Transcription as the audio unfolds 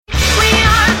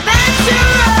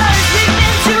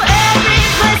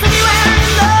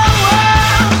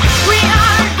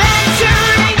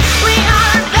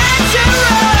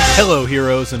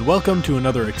heroes, and welcome to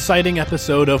another exciting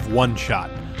episode of One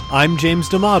Shot. I'm James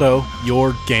D'Amato,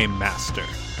 your Game Master.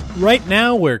 Right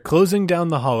now, we're closing down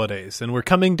the holidays, and we're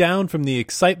coming down from the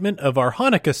excitement of our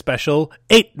Hanukkah special,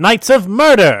 8 Nights of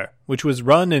Murder, which was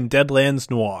run in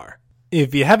Deadlands Noir.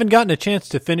 If you haven't gotten a chance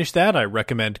to finish that, I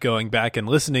recommend going back and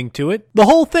listening to it. The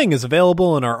whole thing is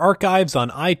available in our archives on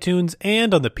iTunes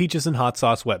and on the Peaches and Hot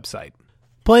Sauce website.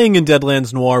 Playing in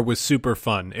Deadlands Noir was super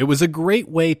fun. It was a great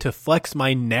way to flex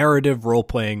my narrative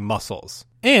role-playing muscles.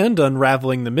 And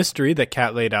unraveling the mystery that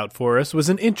Kat laid out for us was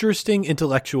an interesting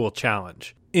intellectual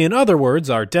challenge. In other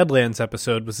words, our Deadlands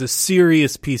episode was a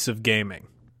serious piece of gaming.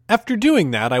 After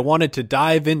doing that, I wanted to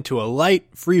dive into a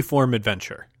light, freeform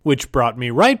adventure, which brought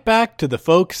me right back to the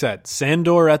folks at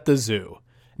Sandor at the Zoo.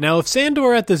 Now, if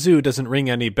Sandor at the Zoo doesn't ring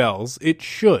any bells, it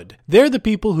should. They're the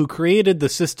people who created the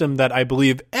system that I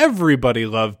believe everybody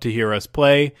loved to hear us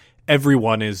play,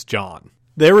 Everyone is John.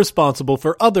 They're responsible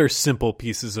for other simple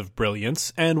pieces of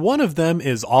brilliance, and one of them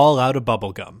is All Outta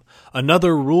Bubblegum,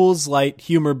 another rules-light,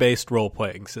 humor-based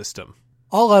role-playing system.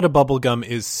 All Outta Bubblegum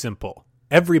is simple.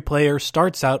 Every player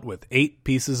starts out with 8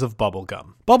 pieces of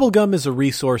bubblegum. Bubblegum is a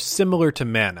resource similar to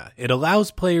mana. It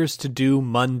allows players to do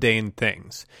mundane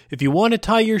things. If you want to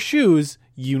tie your shoes,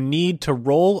 you need to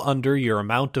roll under your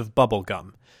amount of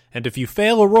bubblegum. And if you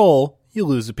fail a roll, you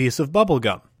lose a piece of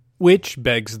bubblegum. Which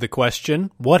begs the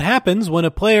question, what happens when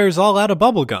a player's all out of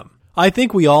bubblegum? I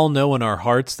think we all know in our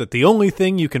hearts that the only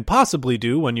thing you can possibly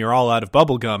do when you're all out of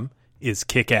bubblegum is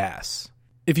kick ass.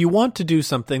 If you want to do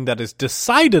something that is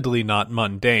decidedly not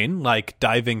mundane, like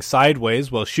diving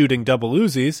sideways while shooting double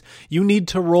Uzis, you need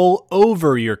to roll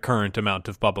over your current amount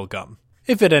of bubblegum.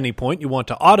 If at any point you want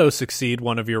to auto-succeed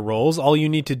one of your rolls, all you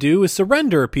need to do is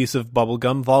surrender a piece of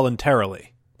bubblegum voluntarily.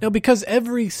 Now, because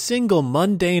every single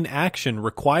mundane action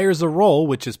requires a roll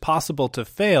which is possible to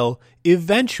fail,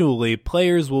 eventually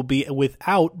players will be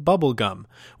without bubblegum,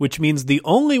 which means the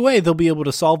only way they'll be able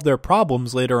to solve their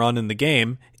problems later on in the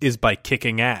game is by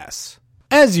kicking ass.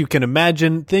 As you can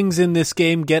imagine, things in this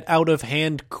game get out of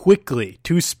hand quickly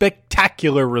to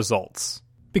spectacular results.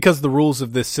 Because the rules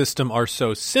of this system are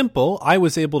so simple, I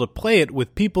was able to play it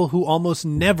with people who almost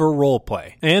never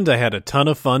roleplay, and I had a ton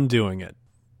of fun doing it.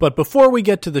 But before we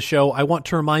get to the show, I want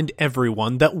to remind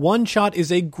everyone that One Shot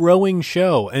is a growing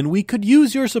show, and we could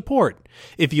use your support.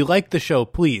 If you like the show,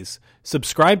 please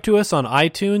subscribe to us on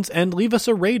iTunes and leave us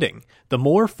a rating. The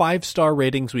more 5-star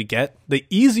ratings we get, the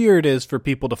easier it is for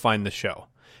people to find the show.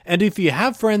 And if you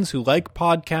have friends who like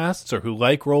podcasts or who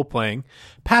like role-playing,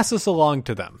 pass us along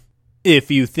to them. If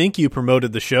you think you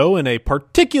promoted the show in a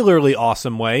particularly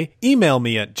awesome way, email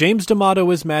me at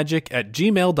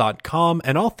jamesdamatoismagic@gmail.com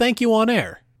and I'll thank you on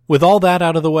air. With all that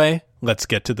out of the way, let's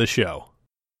get to the show.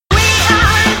 We are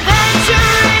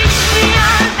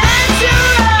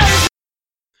adventurers!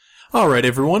 All right,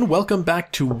 everyone, welcome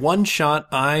back to One Shot.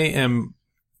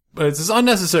 This is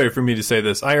unnecessary for me to say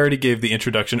this. I already gave the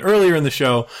introduction earlier in the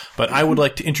show, but I would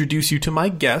like to introduce you to my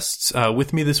guests.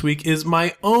 With me this week is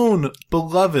my own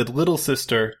beloved little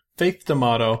sister, Faith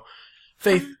D'Amato.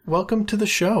 Faith, welcome to the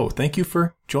show. Thank you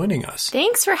for joining us.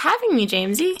 Thanks for having me,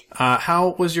 Jamesy.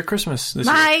 How was your Christmas this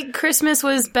year? My Christmas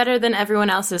was better than everyone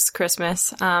else's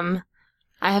Christmas.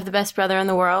 I have the best brother in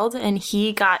the world, and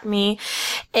he got me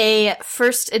a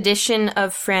first edition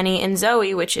of Franny and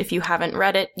Zoe, which if you haven't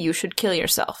read it, you should kill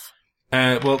yourself.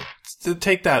 Well,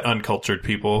 take that, uncultured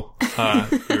people.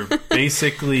 You're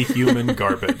basically human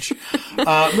garbage.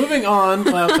 Moving on,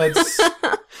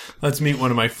 let's meet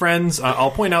one of my friends. I'll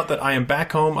point out that I am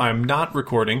back home. I'm not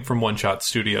recording from One Shot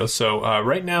Studio, so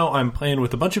right now I'm playing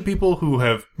with a bunch of people who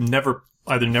have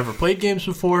either never played games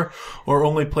before or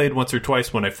only played once or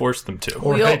twice when I forced them to.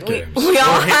 Or hate games. We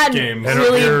all had And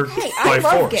really, are here by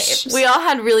force. we all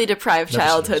had really deprived Never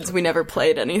childhoods. We never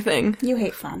played anything. You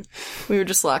hate fun. We were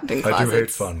just locked in I closets. do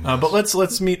hate fun. But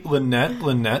let's meet Lynette.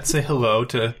 Lynette, say hello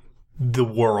to the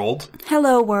world,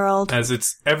 Hello, world. as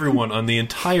it's everyone on the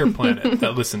entire planet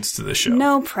that listens to the show.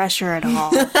 No pressure at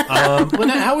all.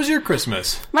 Lynette, how was your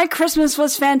Christmas? My Christmas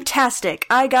was fantastic.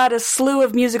 I got a slew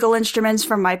of musical instruments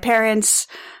from my parents,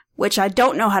 which I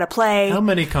don't know how to play. How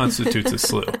many constitutes a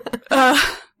slew?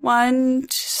 1,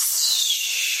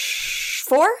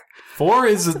 4? 4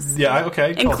 is,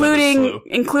 okay. Call that a slew.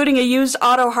 Including a used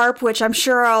auto harp, which I'm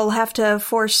sure I'll have to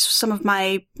force some of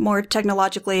my more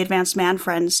technologically advanced man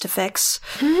friends to fix.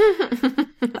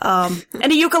 And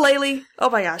a ukulele.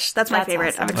 Oh my gosh, that's my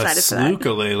favorite. Awesome. I'm excited for that.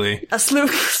 Slukalele. A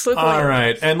slukalele. All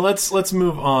right, and let's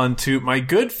move on to my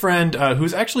good friend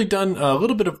who's actually done a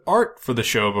little bit of art for the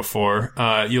show before.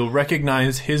 You'll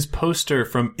recognize his poster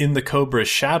from In the Cobra's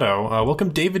Shadow. Welcome,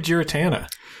 David Giratana.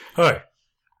 Hi.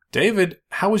 David,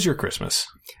 how was your Christmas?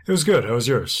 It was good. How was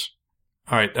yours?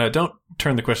 All right, don't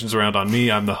turn the questions around on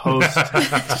me. I'm the host.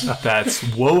 That's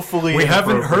woefully We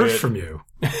haven't inappropriate. heard from you.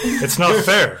 It's not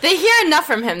fair. They hear enough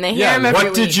from him. They hear him every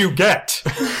What week. did you get?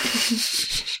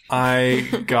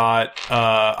 I got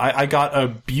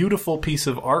a beautiful piece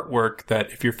of artwork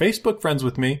that, if you're Facebook friends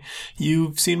with me,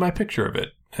 you've seen my picture of it.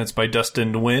 It's by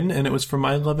Dustin Nguyen, and it was from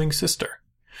my loving sister.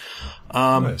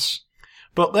 Nice.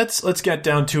 But let's get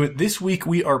down to it. This week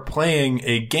we are playing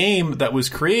a game that was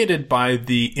created by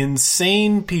the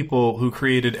insane people who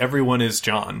created Everyone is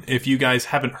John. If you guys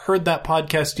haven't heard that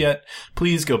podcast yet,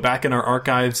 please go back in our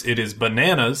archives. It is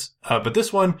bananas. But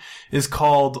this one is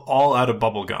called All Out of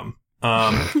Bubblegum.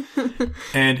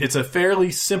 And it's a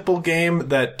fairly simple game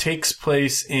that takes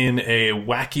place in a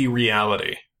wacky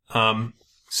reality.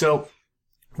 So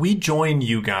we join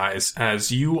you guys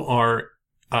as you are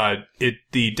at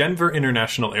the Denver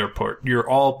International Airport. You're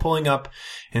all pulling up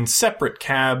in separate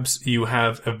cabs. You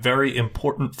have a very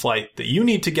important flight that you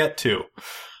need to get to.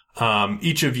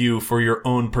 Each of you for your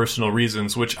own personal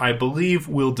reasons, which I believe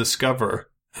we'll discover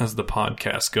as the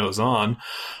podcast goes on.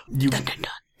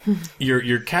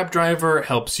 Your cab driver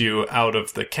helps you out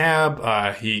of the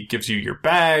cab. He gives you your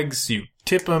bags. You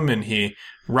tip him, and he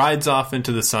rides off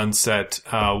into the sunset.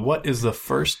 What is the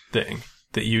first thing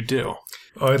that you do?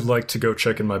 I'd like to go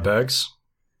check in my bags.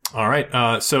 All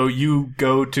right. So you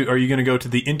go to, are you going to go to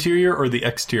the interior or the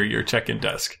exterior check-in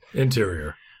desk?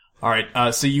 Interior. All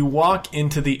right. So you walk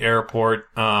into the airport,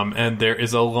 and there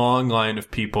is a long line of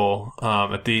people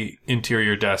at the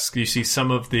interior desk. You see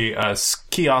some of the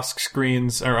kiosk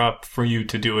screens are up for you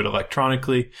to do it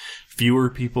electronically. Fewer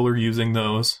people are using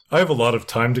those. I have a lot of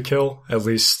time to kill. At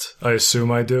least, I assume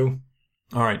I do.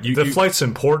 All right. The flight's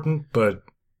important, but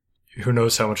who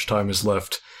knows how much time is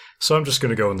left. So I'm just going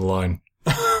to go in the line.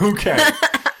 Okay.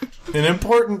 An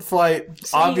important flight.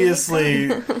 Obviously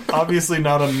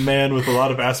not a man with a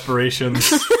lot of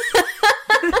aspirations.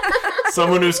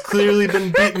 Someone who's clearly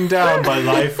been beaten down by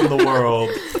life and the world.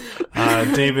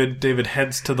 David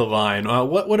heads to the line.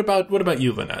 What about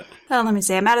you, Lynette? Well, let me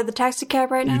see. I'm out of the taxi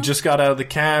cab right now. You just got out of the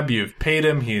cab. You've paid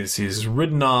him. He's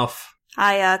ridden off.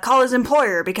 I call his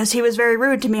employer because he was very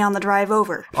rude to me on the drive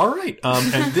over. All right.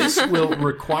 And this will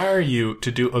require you to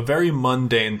do a very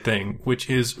mundane thing, which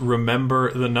is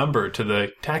remember the number to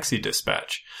the taxi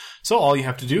dispatch. So all you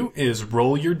have to do is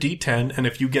roll your D10, and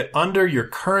if you get under your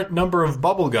current number of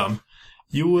bubblegum,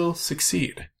 you will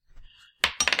succeed.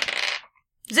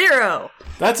 0.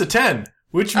 That's a 10,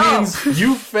 which means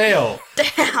you fail.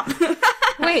 Damn.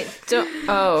 Wait,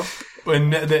 don't...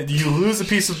 When you lose a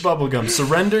piece of bubblegum,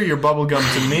 surrender your bubblegum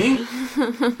to me.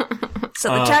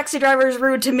 So the taxi driver is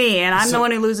rude to me, and I'm the one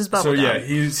who loses bubblegum. So yeah,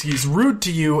 he's rude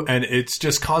to you, and it's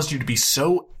just caused you to be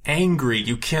so angry.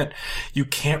 You can't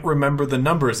remember the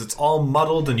numbers. It's all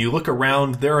muddled, and you look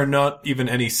around. There are not even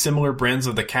any similar brands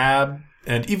of the cab,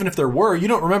 and even if there were, you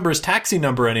don't remember his taxi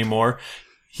number anymore.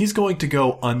 He's going to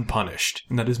go unpunished,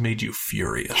 and that has made you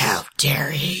furious. How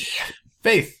dare he?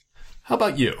 Faith, how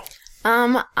about you?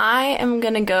 I am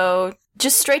gonna go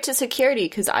just straight to security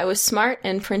because I was smart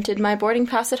and printed my boarding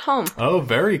pass at home. Oh,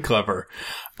 very clever.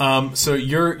 So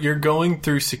you're going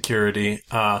through security,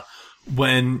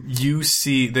 when you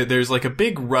see that there's like a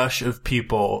big rush of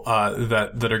people,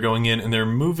 that are going in, and they're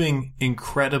moving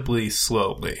incredibly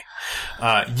slowly.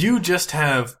 You just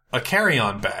have a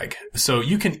carry-on bag, so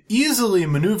you can easily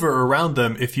maneuver around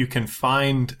them if you can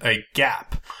find a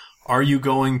gap. Are you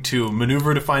going to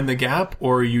maneuver to find the gap,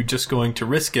 or are you just going to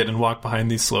risk it and walk behind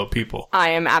these slow people? I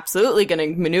am absolutely going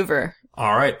to maneuver.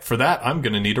 All right, for that, I'm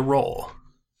going to need a roll.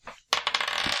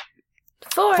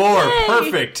 4. 4, Yay!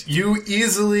 perfect. You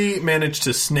easily managed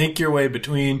to snake your way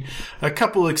between a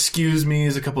couple excuse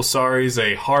me's, a couple sorry's,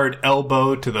 a hard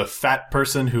elbow to the fat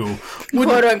person who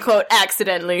Quote unquote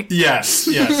accidentally. Yes,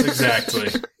 exactly.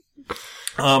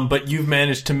 But you've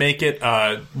managed to make it.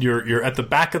 You're at the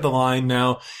back of the line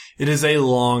now. It is a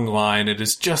long line. It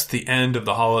is just the end of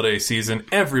the holiday season.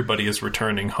 Everybody is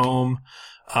returning home.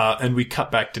 And we cut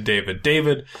back to David.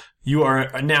 David, you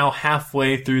are now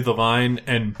halfway through the line,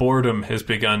 and boredom has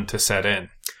begun to set in.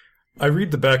 I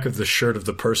read the back of the shirt of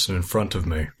the person in front of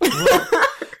me.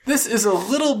 This is a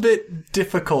little bit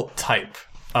difficult type.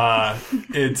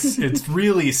 It's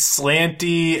really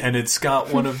slanty, and it's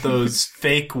got one of those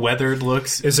fake weathered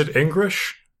looks. Is it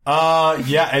English?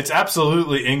 Yeah, it's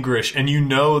absolutely English, and you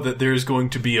know that there's going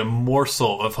to be a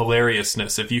morsel of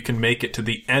hilariousness if you can make it to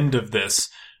the end of this.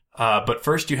 But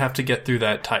first you have to get through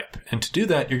that type. And to do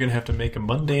that, you're going to have to make a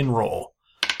mundane roll.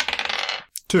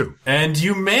 2. And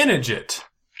you manage it.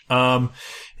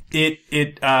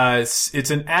 It's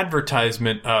an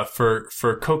advertisement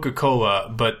for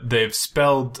Coca-Cola, but they've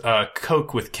spelled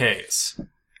Coke with K's.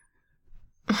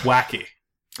 Wacky.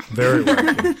 Very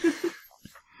wacky.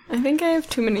 I think I have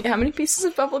too many. How many pieces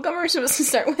of bubblegum are we supposed to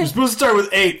start You're with? supposed to start with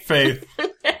 8, Faith.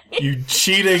 You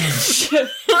cheating.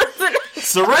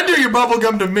 Surrender your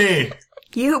bubblegum to me.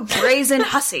 You brazen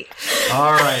hussy.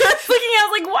 All right. I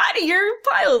was like, why do your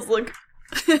piles look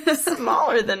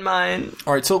smaller than mine?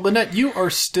 All right, so Lynette, you are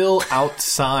still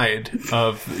outside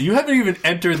of... You haven't even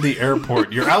entered the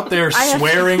airport. You're out there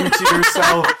swearing to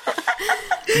yourself.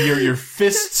 Your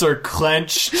fists are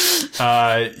clenched.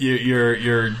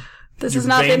 Your This has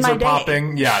not been veins my are day.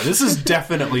 popping. Yeah, this is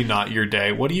definitely not your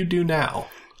day. What do you do now?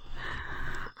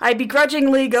 I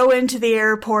begrudgingly go into the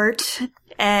airport,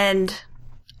 and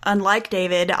unlike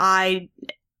David, I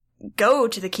go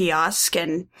to the kiosk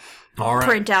and All right.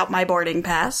 print out my boarding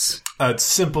pass. It's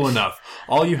simple enough.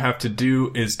 All you have to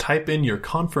do is type in your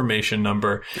confirmation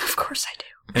number, Of course I do.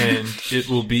 and it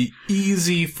will be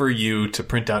easy for you to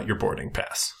print out your boarding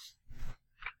pass.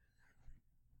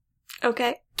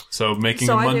 Okay. So making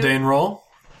So a I do- mundane roll?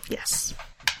 Yes.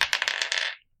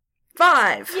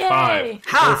 5. Yay! 5.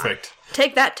 Ha! Perfect.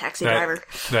 Take that, taxi driver.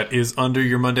 That is under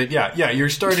your mundane. Yeah, you're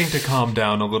starting to calm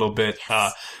down a little bit.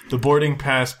 The boarding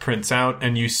pass prints out,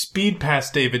 and you speed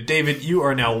past David. David, you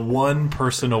are now one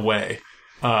person away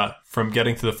from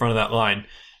getting to the front of that line.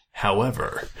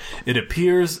 However, it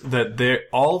appears that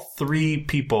all three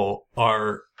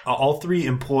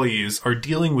employees are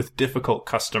dealing with difficult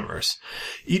customers.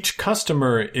 Each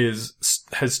customer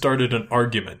has started an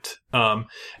argument.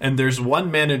 And there's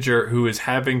one manager who is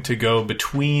having to go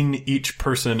between each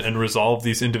person and resolve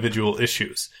these individual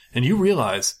issues. And you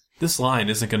realize this line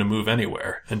isn't going to move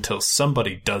anywhere until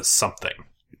somebody does something.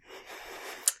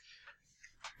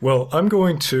 Well, I'm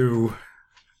going to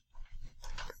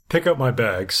pick up my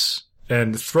bags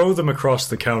and throw them across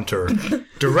the counter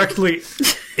directly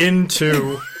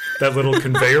into that little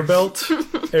conveyor belt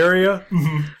area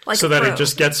Like so a that pro. it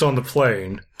just gets on the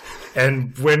plane.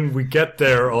 And when we get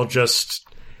there, I'll just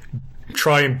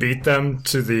try and beat them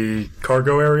to the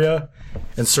cargo area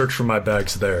and search for my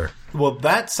bags there. Well,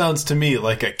 that sounds to me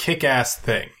like a kick-ass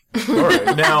thing. All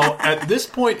right. Now, at this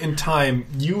point in time,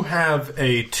 you have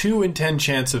a 2 in 10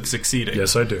 chance of succeeding.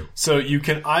 Yes, I do. So you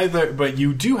can but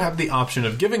you do have the option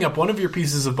of giving up one of your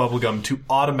pieces of bubblegum to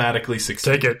automatically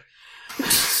succeed. Take it.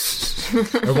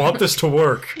 I want this to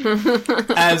work.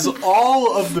 As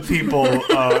all of the people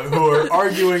who are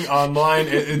arguing online,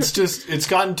 it's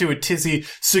gotten to a tizzy.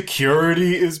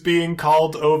 Security is being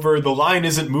called over. The line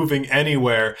isn't moving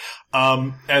anywhere.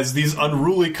 As these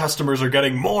unruly customers are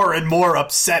getting more and more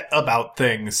upset about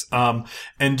things.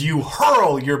 And you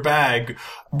hurl your bag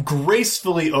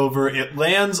gracefully over. It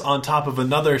lands on top of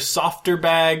another softer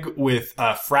bag with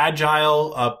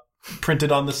fragile,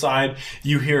 printed on the side.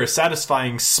 You hear a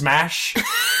satisfying smash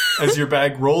as your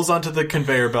bag rolls onto the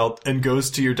conveyor belt and goes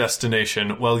to your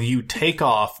destination while you take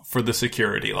off for the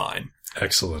security line.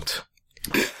 Excellent.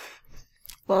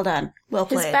 Well done. Well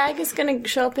His played. bag is going to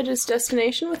show up at his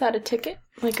destination without a ticket?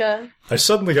 I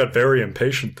suddenly got very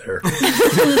impatient there.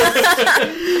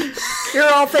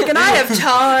 You're all thinking, I have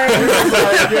time.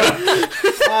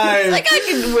 I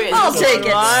can win. I'll take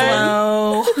it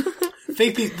slow.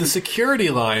 Faithy, the security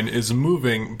line is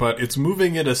moving, but it's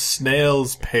moving at a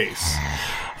snail's pace.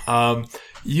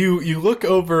 You look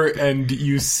over and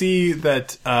you see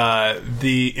that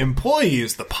the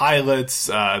employees, the pilots,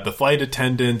 the flight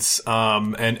attendants,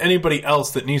 and anybody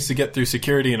else that needs to get through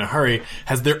security in a hurry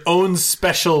has their own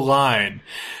special line.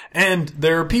 And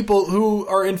there are people who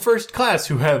are in first class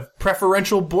who have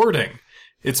preferential boarding.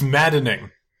 It's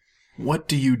maddening. What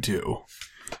do you do?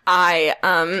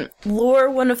 I lure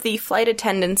one of the flight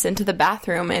attendants into the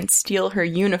bathroom and steal her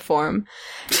uniform.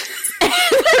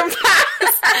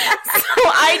 So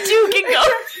I too can go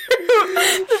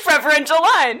the preferential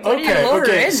line.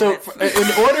 Okay. So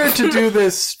in order to do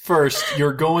this first,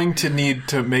 you're going to need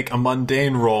to make a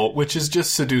mundane roll, which is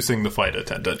just seducing the flight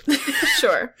attendant.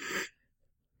 Sure.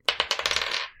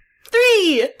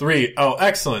 3. Oh,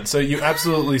 excellent. So you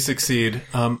absolutely succeed.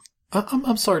 I'm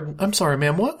sorry,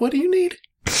 ma'am. What do you need?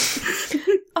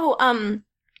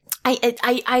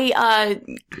 I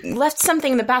left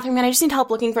something in the bathroom and I just need help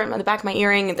looking for it in the back of my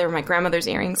earring. They're my grandmother's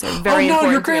earrings. They're very important. Oh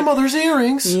no, your to me. grandmother's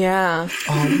earrings. Yeah.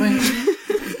 Oh man.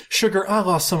 Sugar, I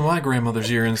lost some of my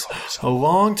grandmother's earrings a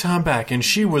long time back and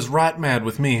she was right mad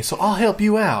with me, so I'll help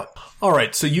you out. All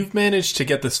right, so you've managed to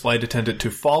get this flight attendant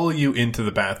to follow you into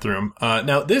the bathroom.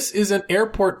 Now, this is an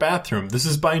airport bathroom. This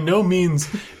is by no means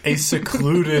a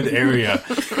secluded area.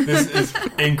 This is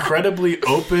incredibly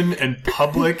open and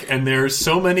public, and there's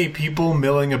so many people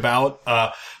milling about.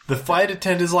 The flight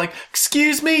attendant is like,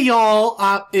 "Excuse me,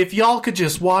 y'all. If y'all could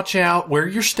just watch out where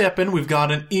you're stepping. We've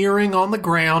got an earring on the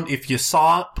ground. If you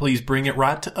saw it, please bring it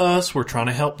right to us. We're trying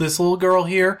to help this little girl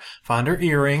here find her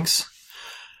earrings."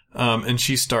 And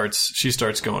she starts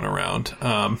going around.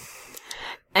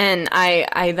 And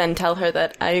I then tell her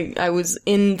that I was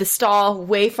in the stall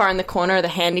way far in the corner, the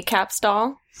handicap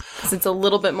stall, because it's a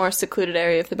little bit more secluded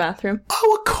area of the bathroom.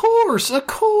 Oh, of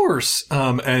course.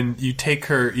 And you take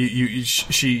her,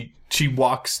 she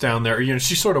walks down there,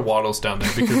 she sort of waddles down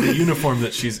there because the uniform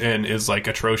that she's in is like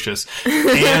atrocious.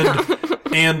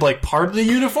 And like part of the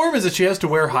uniform is that she has to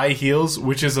wear high heels,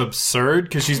 which is absurd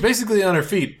because she's basically on her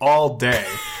feet all day.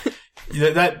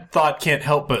 That thought can't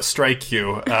help but strike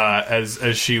you as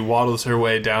she waddles her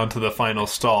way down to the final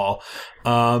stall.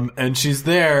 And she's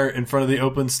there in front of the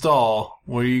open stall.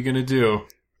 What are you gonna do?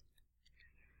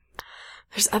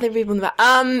 There's other people in the back.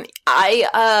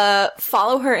 I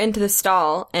follow her into the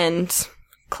stall and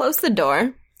close the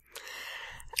door.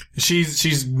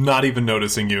 She's not even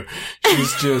noticing you.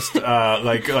 She's just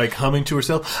like humming to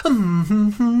herself. Pick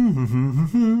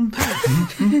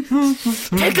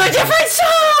a different song.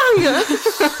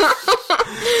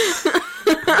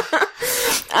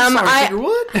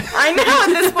 I now at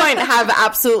this point have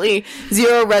absolutely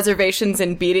zero reservations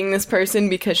in beating this person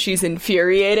because she's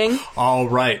infuriating. All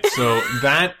right, so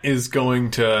that's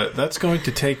going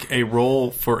to take a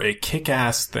roll for a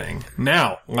kick-ass thing.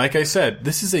 Now, like I said,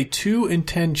 this is a 2 in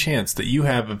 10 chance that you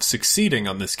have of succeeding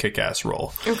on this kick-ass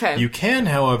roll. Okay. You can,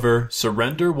 however,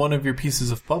 surrender one of your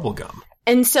pieces of bubblegum.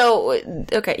 And so,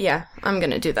 okay, yeah, I'm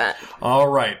gonna do that. All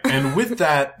right. And with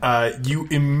that, you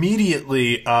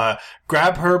immediately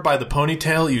grab her by the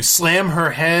ponytail, you slam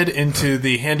her head into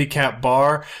the handicap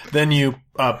bar, then you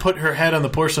put her head on the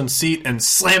porcelain seat and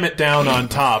slam it down on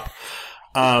top.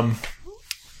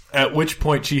 At which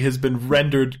point she has been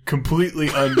rendered completely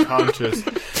unconscious.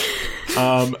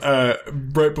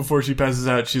 Right before she passes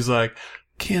out, she's like,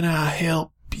 "Can I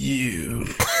help you?"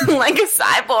 Like a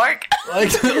cyborg.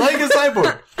 like a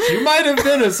cyborg. She might have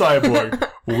been a cyborg.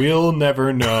 We'll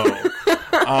never know.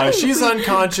 She's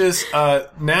unconscious.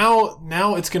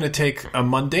 Now it's going to take a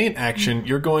mundane action.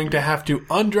 You're going to have to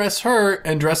undress her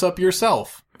and dress up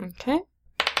yourself. Okay.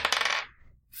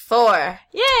 4.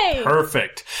 Yay!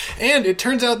 Perfect. And it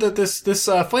turns out that this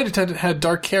flight attendant had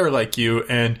dark hair like you,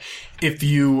 and if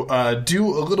you do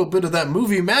a little bit of that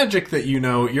movie magic that you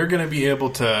know, you're going to be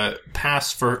able to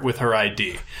pass with her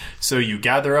ID. So you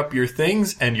gather up your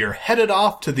things, and you're headed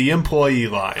off to the employee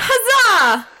line.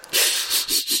 Huzzah!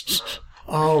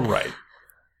 All right.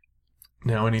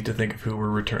 Now I need to think of who we're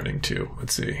returning to.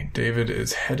 Let's see. David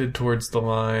is headed towards the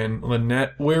line.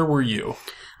 Lynette, where were you?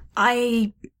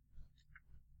 I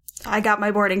got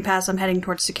my boarding pass. I'm heading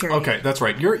towards security. Okay, that's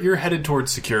right. You're headed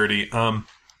towards security.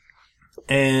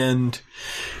 And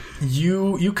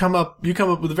you come up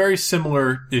with a very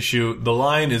similar issue. The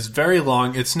line is very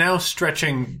long. It's now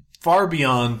stretching far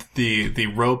beyond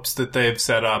the ropes that they've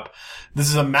set up. This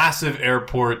is a massive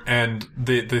airport, and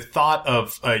the thought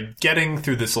of getting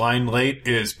through this line late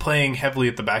is playing heavily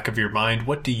at the back of your mind.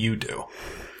 What do you do?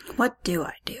 What do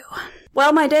I do?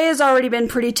 Well, my day has already been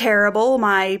pretty terrible.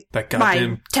 My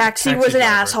taxi was an driver.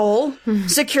 asshole.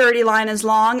 Security line is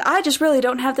long. I just really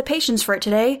don't have the patience for it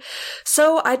today.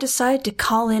 So I decide to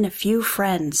call in a few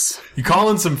friends. You call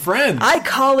in some friends? I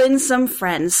call in some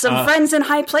friends. Some friends in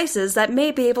high places that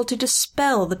may be able to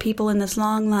dispel the people in this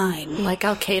long line. Like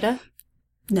Al-Qaeda?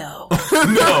 No.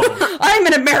 No. I'm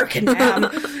an American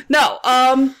man. No,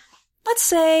 let's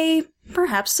say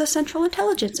perhaps the Central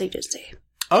Intelligence Agency.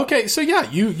 Okay, so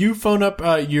yeah, you phone up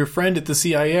your friend at the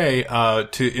CIA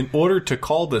in order to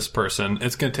call this person.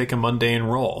 It's going to take a mundane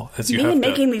roll, as you have to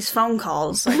making these phone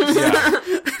calls. Yeah.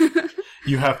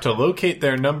 You have to locate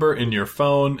their number in your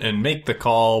phone and make the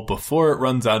call before it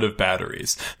runs out of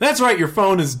batteries. That's right, your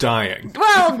phone is dying.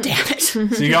 Well, damn it. So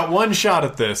you got one shot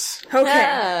at this. Okay.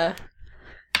 Yeah.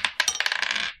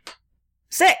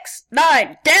 6,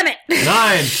 9, damn it! 9.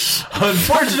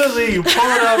 Unfortunately, you pulled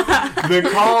up the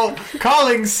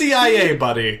calling CIA,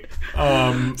 buddy.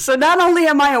 So not only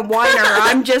am I a whiner,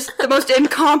 I'm just the most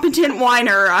incompetent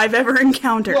whiner I've ever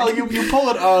encountered. Well, you pull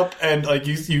it up, and like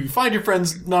you find your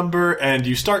friend's number, and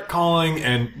you start calling,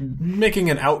 and making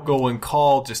an outgoing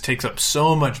call just takes up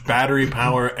so much battery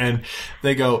power, and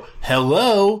they go,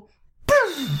 "Hello?"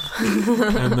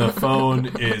 And the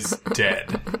phone is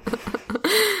dead.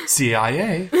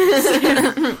 CIA.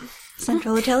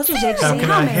 Central Intelligence Agency. How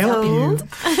can I help you?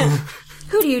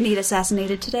 Who do you need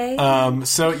assassinated today?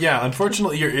 So yeah,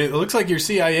 unfortunately, it looks like your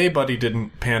CIA buddy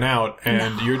didn't pan out,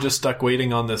 and you're just stuck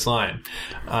waiting on this line.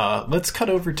 Let's cut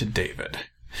over to David.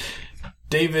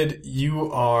 David,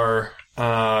 you are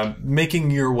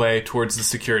making your way towards the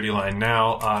security line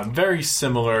now. Very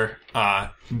similar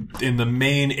in the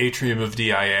main atrium of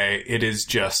DIA. It is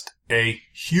just a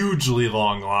hugely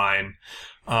long line.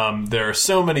 There are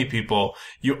so many people.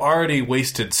 You already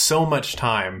wasted so much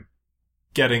time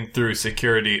getting through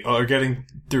security or getting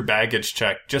through baggage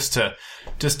check just to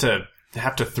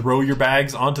have to throw your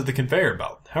bags onto the conveyor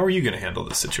belt. How are you going to handle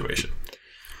this situation?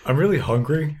 I'm really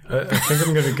hungry. I think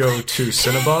I'm going to go to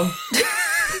Cinnabon.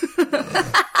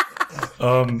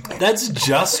 That's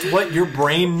just what your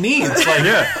brain needs.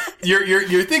 Like,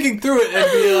 you're thinking through it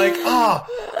and be like,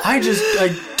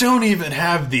 I don't even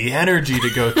have the energy to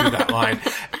go through that line.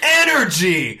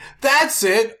 Energy! That's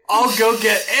it! I'll go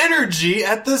get energy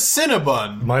at the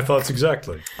Cinnabon. My thoughts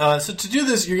exactly. So to do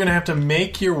this, you're going to have to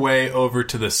make your way over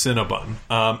to the Cinnabon.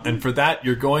 And for that,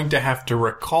 you're going to have to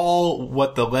recall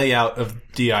what the layout of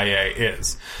DIA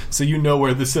is. So you know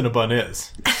where the Cinnabon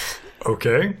is.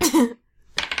 Okay.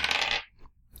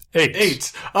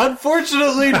 8.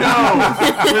 Unfortunately, no.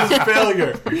 It was a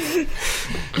failure.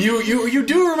 You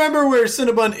do remember where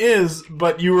Cinnabon is,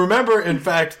 but you remember, in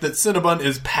fact, that Cinnabon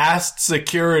is past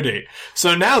security.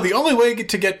 So now the only way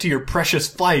to get to your precious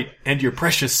flight and your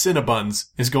precious Cinnabons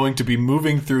is going to be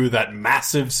moving through that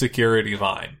massive security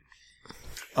line.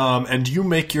 And you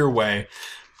make your way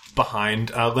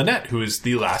behind Lynette, who is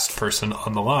the last person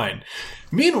on the line.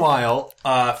 Meanwhile,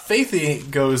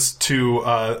 Faithy goes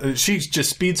to, she just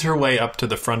speeds her way up to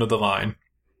the front of the line.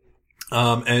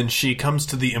 And she comes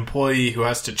to the employee who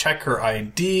has to check her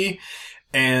ID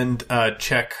and,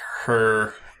 check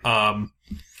her, I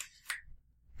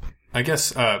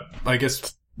guess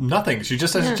nothing. She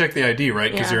just has to check the ID,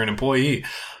 right? Because you're an employee.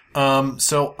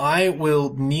 So I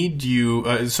will need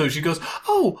you, so she goes,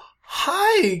 "Oh,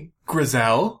 hi,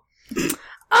 Grizel."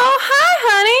 Oh, hi,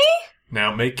 honey.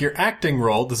 Now make your acting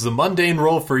roll. This is a mundane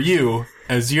roll for you,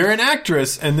 as you're an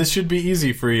actress, and this should be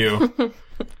easy for you. 4,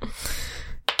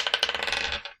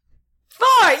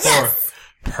 yes!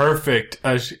 Perfect.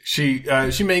 She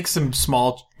makes some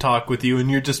small talk with you,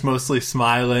 and you're just mostly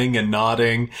smiling and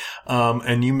nodding,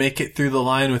 and you make it through the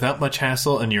line without much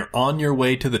hassle, and you're on your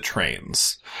way to the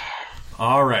trains.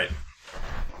 All right.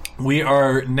 We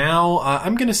are now,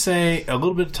 I'm going to say a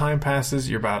little bit of time passes.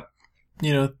 You're about,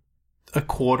 a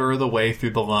quarter of the way through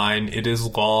the line. It is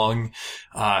long.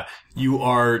 You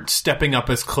are stepping up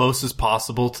as close as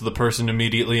possible to the person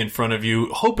immediately in front of you,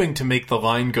 hoping to make the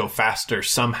line go faster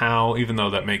somehow, even though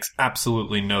that makes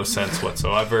absolutely no sense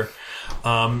whatsoever.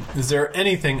 Is there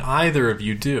anything either of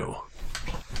you do?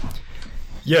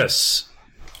 Yes.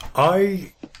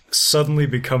 I suddenly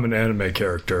become an anime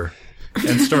character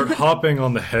and start hopping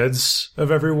on the heads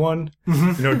of everyone,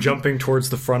 jumping towards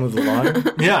the front of the line.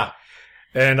 Yeah.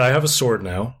 And I have a sword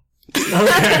now.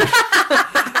 Okay.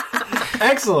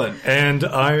 Excellent. And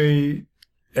I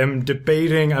am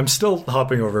debating, I'm still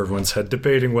hopping over everyone's head,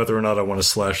 debating whether or not I want to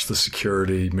slash the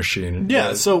security machine.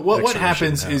 Yeah, so what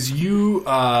happens is you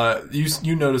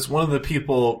notice one of the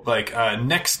people,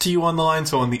 next to you on the line,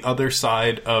 so on the other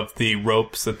side of the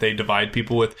ropes that they divide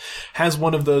people with, has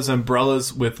one of those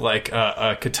umbrellas with,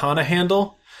 a katana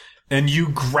handle. And you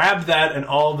grab that, and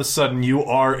all of a sudden you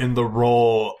are in the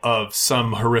role of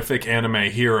some horrific anime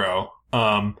hero.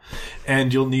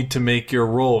 And you'll need to make your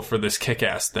roll for this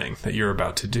kick-ass thing that you're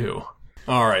about to do.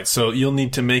 Alright, so you'll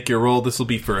need to make your roll. This will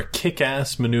be for a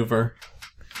kick-ass maneuver.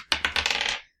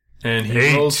 And he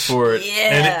 8. rolls for it.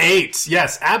 Yeah. An 8.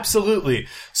 Yes, absolutely.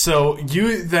 So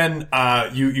you then,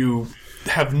 you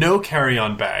have no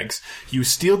carry-on bags. You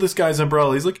steal this guy's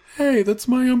umbrella. He's like, "Hey, that's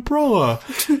my umbrella."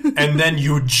 And then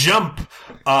you jump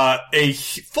a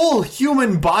full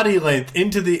human body length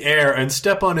into the air and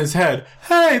step on his head.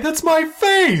 "Hey, that's my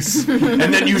face."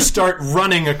 And then you start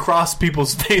running across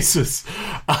people's faces.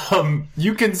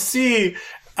 You can see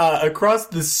across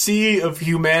the sea of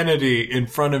humanity in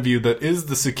front of you that is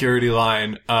the security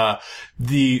line,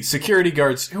 the security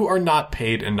guards who are not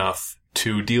paid enough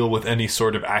to deal with any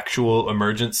sort of actual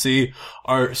emergency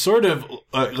are sort of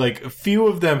a few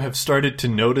of them have started to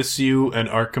notice you and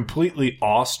are completely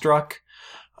awestruck.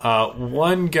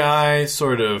 One guy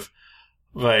sort of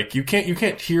you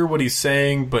can't hear what he's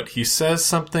saying, but he says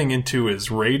something into his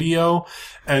radio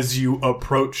as you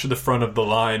approach the front of the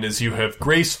line, as you have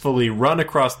gracefully run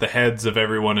across the heads of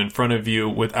everyone in front of you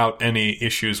without any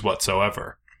issues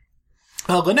whatsoever.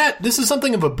 Lynette, this is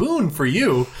something of a boon for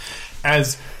you,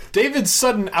 as David's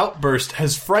sudden outburst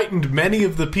has frightened many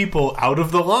of the people out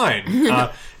of the line.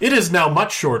 It is now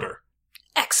much shorter.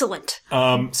 Excellent.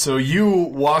 So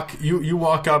you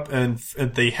walk up and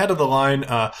at the head of the line.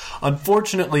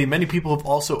 Unfortunately, many people have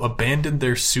also abandoned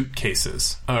their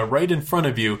suitcases right in front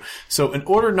of you. So in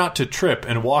order not to trip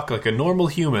and walk like a normal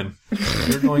human,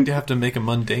 you're going to have to make a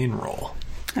mundane roll.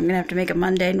 I'm gonna have to make a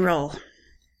mundane roll.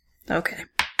 Okay.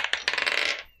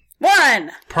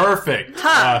 1! Perfect.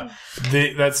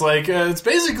 That's like, it's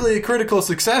basically a critical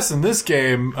success in this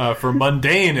game, for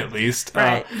mundane at least.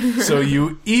 Right. So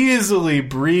you easily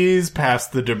breeze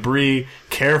past the debris,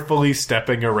 carefully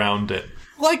stepping around it.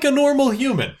 Like a normal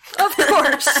human. Of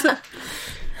course.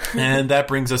 And that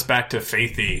brings us back to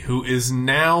Faithy, who is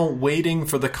now waiting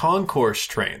for the concourse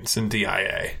trains in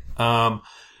DIA.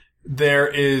 There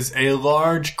is a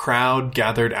large crowd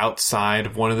gathered outside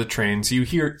of one of the trains. You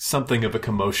hear something of a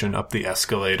commotion up the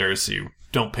escalators. You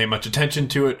don't pay much attention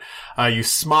to it. You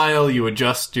smile. You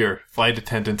adjust your flight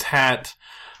attendant's hat.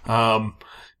 For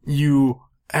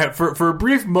a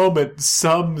brief moment,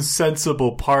 some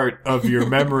sensible part of your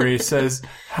memory says,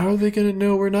 how are they going to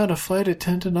know we're not a flight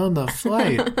attendant on the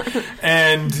flight?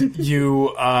 And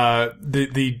you,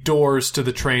 the doors to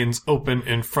the trains open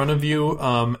in front of you,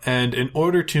 and in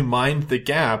order to mind the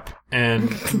gap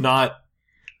and not,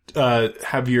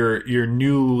 have your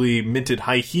newly minted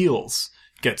high heels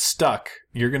get stuck,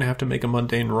 you're going to have to make a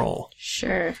mundane roll.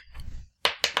 Sure.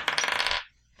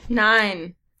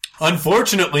 9.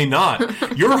 Unfortunately not.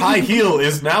 Your high heel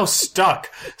is now stuck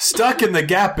in the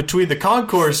gap between the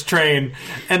concourse train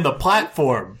and the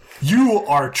platform. You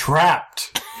are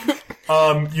trapped.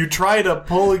 You try to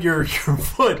pull your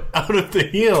foot out of the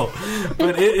heel,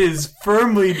 but it is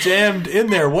firmly jammed in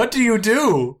there. What do you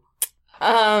do?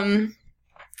 Crap.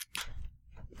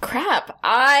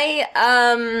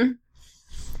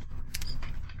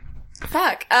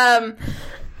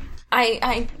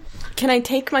 Can I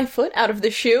take my foot out of the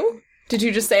shoe? Did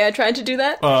you just say I tried to do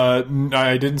that?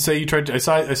 I didn't say you tried to.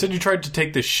 I said you tried to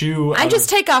take the shoe. I just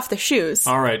take off the shoes.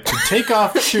 All right, to take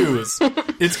off shoes,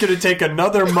 it's going to take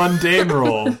another mundane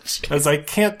roll, as I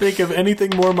can't think of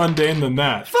anything more mundane than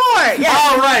that. 4! Yeah.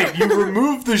 All right, you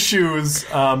remove the shoes,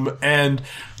 and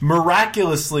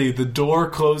miraculously, the door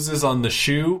closes on the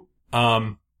shoe,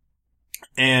 and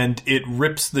it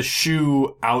rips the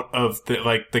shoe out of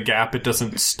the gap. It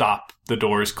doesn't stop the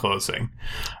doors closing.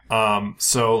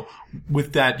 So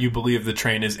with that, you believe the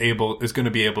train is going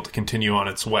to be able to continue on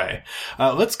its way.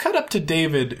 Let's cut up to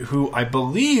David, who I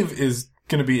believe is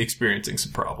going to be experiencing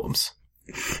some problems.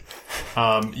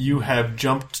 You have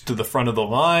jumped to the front of the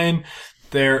line.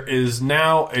 There is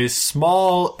now a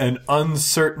small and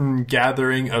uncertain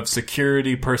gathering of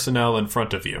security personnel in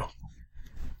front of you.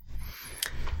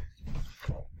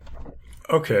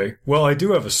 Okay, well, I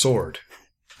do have a sword.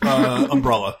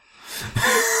 Umbrella.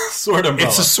 Sword umbrella.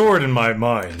 It's a sword in my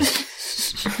mind.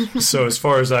 So as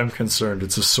far as I'm concerned,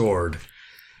 it's a sword.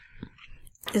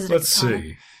 Is it Let's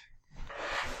see.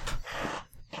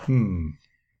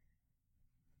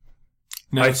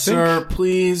 Now, sir,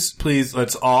 please,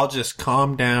 let's all just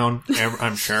calm down.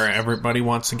 I'm sure everybody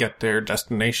wants to get their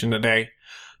destination today.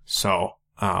 So,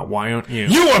 why don't you?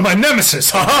 You are my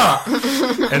nemesis! Ha-ha!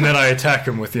 And then I attack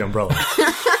him with the umbrella.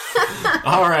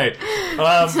 All right.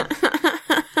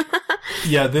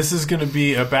 Yeah, this is going to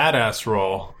be a badass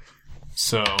roll.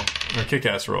 So, or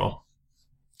kick-ass roll.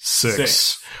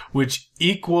 6. Which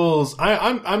equals,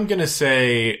 I'm going to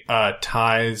say,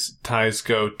 ties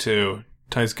go to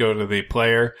the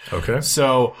player. Okay.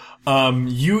 So,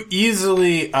 you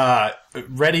easily,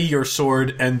 ready your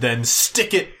sword and then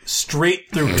stick it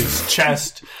straight through his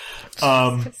chest.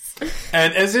 And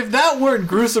as if that weren't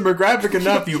gruesome or graphic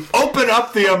enough, you open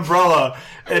up the umbrella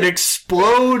and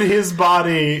explode his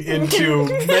body into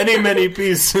many, many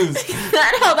pieces. Is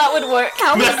that how that would work?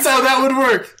 That's how that would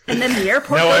work. And then the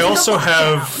airport Now goes I into also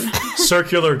lockdown. have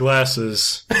circular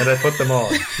glasses, and I put them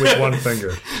on with one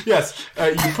finger. Yes,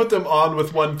 you put them on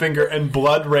with one finger and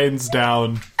blood rains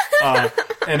down,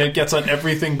 and it gets on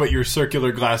everything but your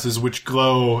circular glasses, which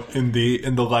glow in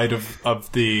the light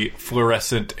of the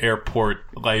fluorescent airport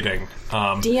lighting.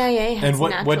 DIA has and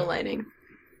natural lighting.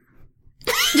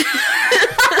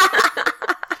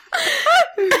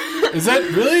 Is that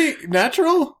really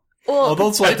natural? Well,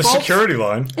 those At the security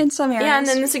line. In some areas. yeah, and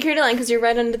then the security line, because you're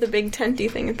right under the big tenty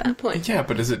thing at that point. Yeah,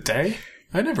 but is it day?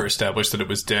 I never established that it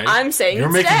was day. I'm saying You're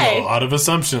it's making day. a lot of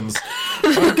assumptions.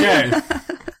 Okay.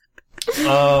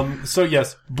 So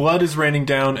yes, blood is raining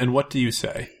down, and what do you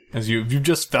say? As you've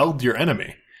just felled your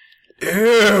enemy.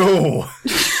 Ew!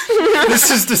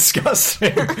 This is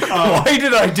disgusting. Why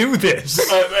did I do this?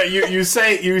 You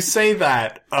say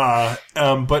that,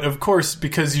 but of course,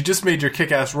 because you just made your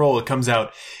kick-ass roll, it comes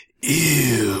out,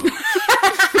 ew.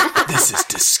 This is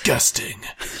disgusting.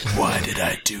 Why did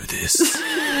I do this?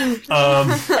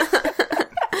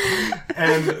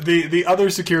 And the other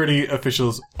security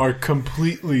officials are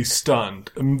completely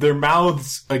stunned. Their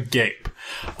mouths agape.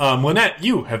 Lynette,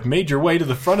 you have made your way to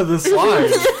the front of this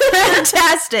line.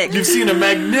 Fantastic. You've seen a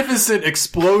magnificent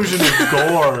explosion of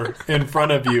gore in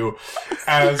front of you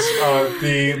as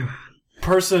the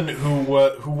person who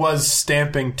was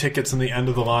stamping tickets in the end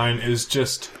of the line is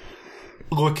just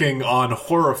looking on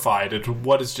horrified at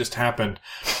what has just happened.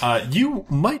 You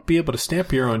might be able to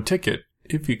stamp your own ticket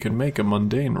if you can make a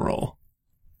mundane roll.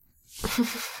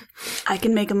 I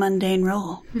can make a mundane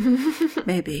roll.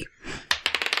 Maybe.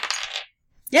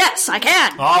 Yes, I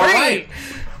can. All right.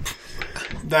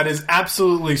 That is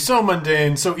absolutely so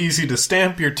mundane, so easy to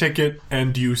stamp your ticket,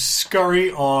 and you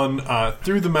scurry on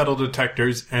through the metal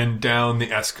detectors and down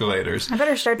the escalators. I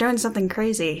better start doing something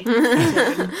crazy.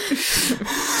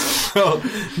 Well,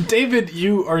 David,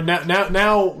 you are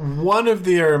now one of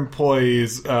their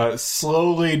employees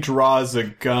slowly draws a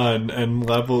gun and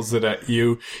levels it at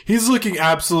you. He's looking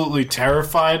absolutely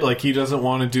terrified, like he doesn't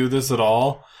want to do this at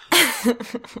all.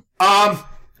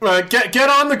 Get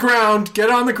on the ground. Get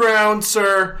on the ground,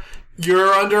 sir.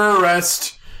 You're under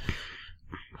arrest.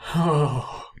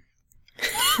 Oh.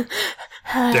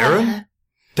 Darren?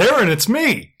 Darren, it's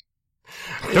me.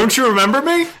 Don't you remember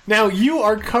me? Now, you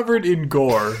are covered in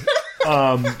gore.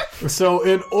 So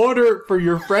in order for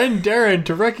your friend Darren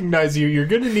to recognize you, you're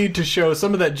going to need to show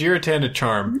some of that Giratana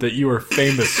charm that you are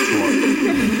famous for.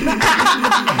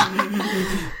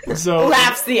 So,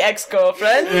 Laughs the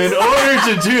ex-girlfriend. in order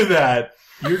to do that,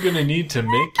 you're going to need to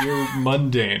make your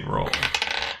mundane roll.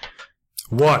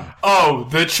 1. Oh,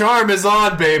 the charm is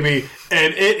on, baby,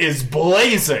 and it is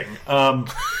blazing.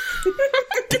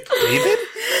 David?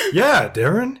 Yeah,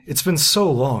 Darren. It's been so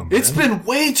long. Man. It's been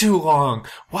way too long.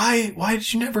 Why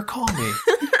did you never call me?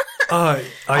 I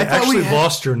actually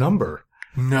lost your number.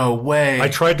 No way. I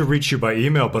tried to reach you by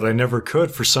email, but I never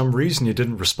could. For some reason, you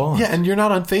didn't respond. Yeah, and you're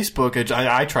not on Facebook.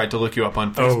 I tried to look you up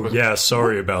on Facebook. Oh, yeah,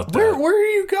 sorry about that. Where are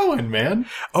you going, man?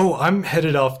 Oh, I'm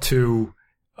headed off to...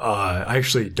 I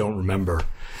actually don't remember.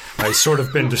 I sort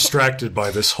of been distracted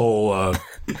by this whole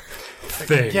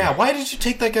thing. Yeah, why did you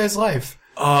take that guy's life?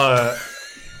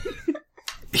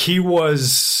 He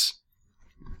was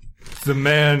the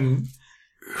man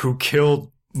who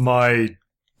killed my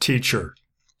teacher.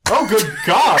 Oh, good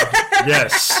God.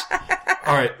 Yes.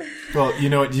 All right. Well, you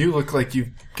know what? You look like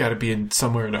you've got to be in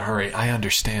somewhere in a hurry. I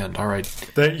understand. All right.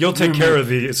 Then you'll take care of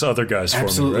these other guys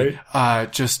Absolutely. for me, right?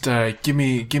 Just give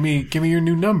me your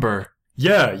new number.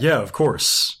 Yeah, of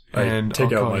course. And I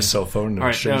take I'll out call my you. cell phone and All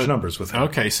right, exchange numbers with him.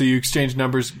 Okay, so you exchange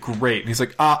numbers. Great. And he's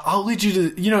like, I'll lead you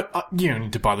to, you don't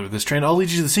need to bother with this train. I'll lead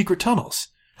you to the secret tunnels.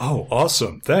 Oh,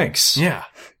 awesome. Thanks. Yeah.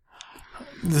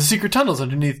 The secret tunnels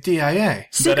underneath DIA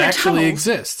Secret that actually tunnels?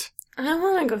 exist. I don't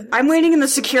want to go. I'm waiting in the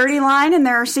security line and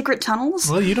there are secret tunnels?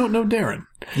 Well, you don't know Darren.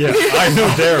 Yeah, I know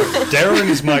Darren. Darren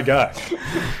is my guy.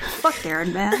 Fuck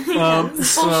Darren, man.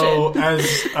 So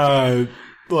as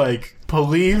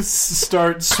police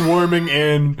start swarming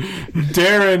in,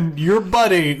 Darren, your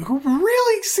buddy, who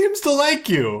really seems to like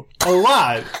you a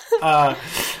lot,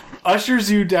 ushers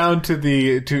you down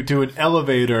to to an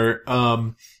elevator,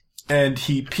 and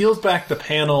he peels back the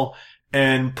panel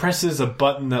and presses a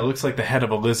button that looks like the head of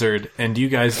a lizard, and you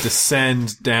guys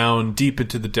descend down deep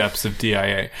into the depths of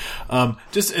DIA.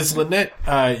 Just as Lynette,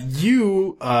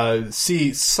 you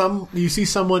see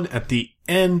someone at the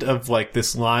end of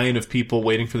this line of people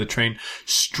waiting for the train,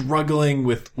 struggling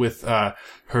with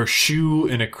her shoe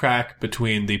in a crack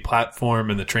between the platform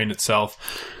and the train itself.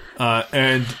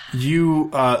 And you,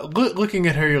 looking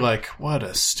at her, you're like, what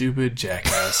a stupid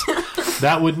jackass.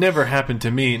 That would never happen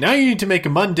to me. Now you need to make a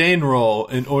mundane roll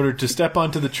in order to step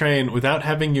onto the train without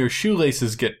having your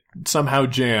shoelaces get somehow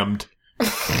jammed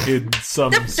in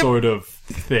some sort of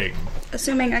thing.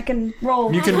 Assuming I can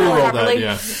roll. You can reroll that, properly.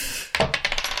 yeah.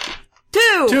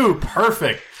 2! 2,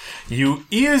 perfect. You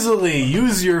easily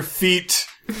use your feet,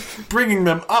 bringing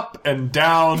them up and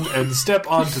down, and step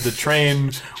onto the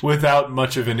train without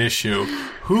much of an issue.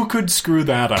 Who could screw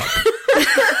that up?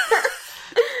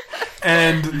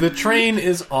 And the train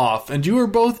is off, and you are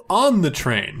both on the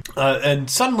train.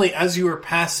 And suddenly, as you are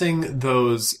passing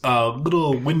those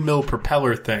little windmill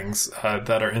propeller things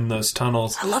that are in those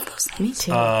tunnels, I love those things. Me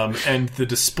too. and the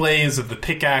displays of the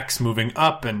pickaxe moving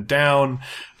up and down,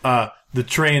 the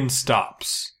train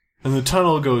stops, and the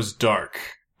tunnel goes dark.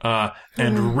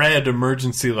 and red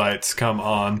emergency lights come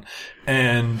on,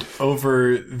 and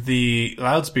over the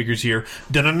loudspeakers here,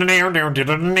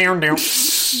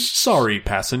 sorry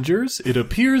passengers, it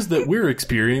appears that we're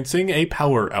experiencing a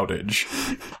power outage.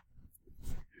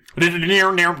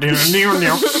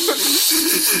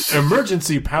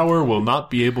 Emergency power will not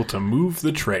be able to move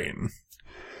the train.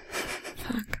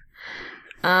 Fuck.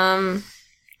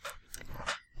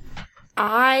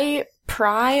 I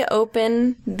pry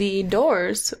open the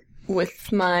doors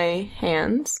with my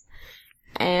hands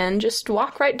and just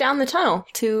walk right down the tunnel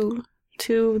to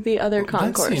the other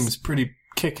concourse. That seems pretty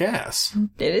kick-ass.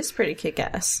 It is pretty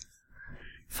kick-ass.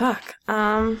 Fuck.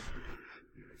 I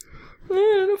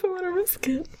don't know if I want to risk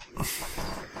it.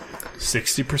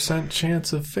 60%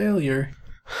 chance of failure.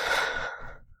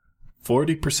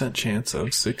 40% chance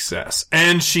of success.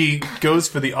 And she goes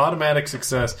for the automatic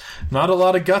success. Not a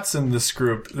lot of guts in this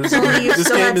group. This game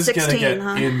is going to get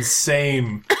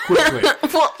insane quickly.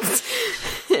 Well,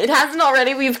 it hasn't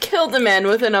already. We've killed a man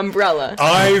with an umbrella.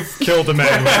 I've killed a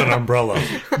man with an umbrella.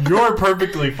 You're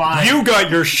perfectly fine. You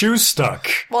got your shoe stuck.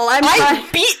 Well, I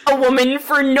beat a woman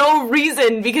for no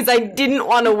reason because I didn't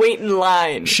want to wait in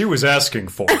line. She was asking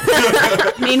for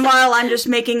it. Meanwhile, I'm just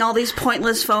making all these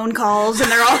pointless phone calls, and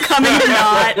they're all coming to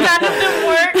naught. That didn't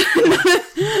work.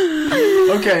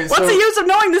 Okay, What's the use of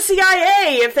knowing the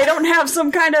CIA if they don't have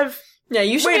some kind of Yeah,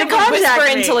 you should way be to able to contact whisper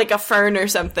me? into like a fern or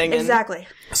something. Exactly.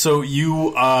 So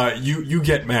you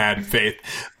get mad, Faith.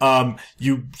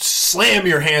 You slam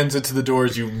your hands into the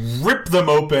doors. You rip them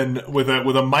open with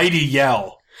a mighty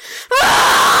yell.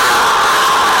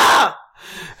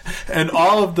 And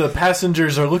all of the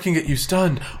passengers are looking at you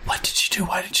stunned. What did you do?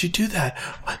 Why did you do that?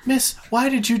 Miss, why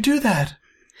did you do that?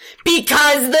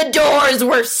 Because the doors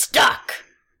were stuck.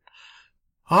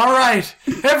 All right,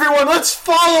 everyone, let's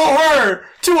follow her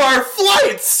to our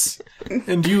flights.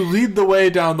 And you lead the way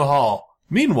down the hall.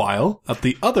 Meanwhile, at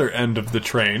the other end of the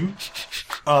train,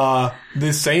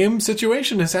 the same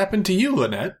situation has happened to you,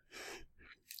 Lynette.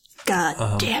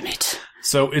 God damn it.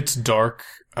 So it's dark.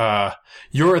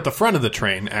 You're at the front of the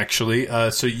train, actually.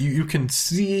 So you can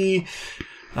see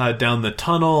down the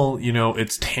tunnel. You know,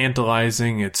 it's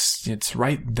tantalizing. It's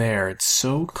right there. It's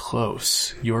so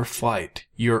close. Your flight.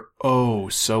 Your oh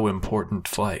so important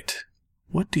flight.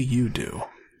 What do you do?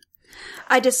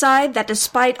 I decide that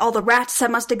despite all the rats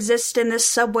that must exist in this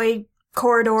subway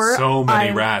corridor, So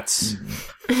many rats.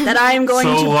 that I am going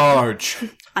So to large.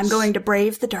 I'm going to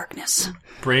brave the darkness.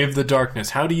 Brave the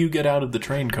darkness. How do you get out of the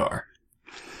train car?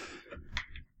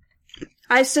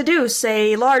 I seduce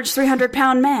a large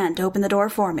 300-pound man to open the door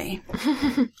for me.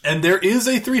 And there is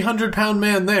a 300-pound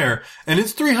man there, and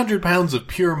it's 300 pounds of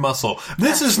pure muscle.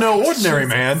 This is no ordinary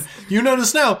man. You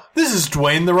notice now, this is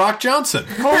Dwayne "The Rock" Johnson.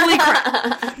 Holy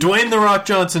crap. Dwayne "The Rock"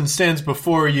 Johnson stands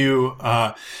before you.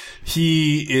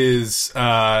 He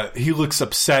looks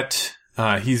upset.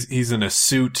 He's in a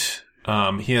suit.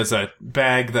 He has a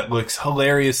bag that looks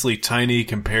hilariously tiny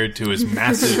compared to his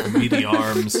massive, meaty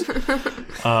arms.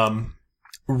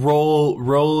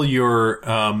 Roll your,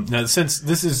 now since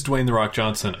this is Dwayne "The Rock"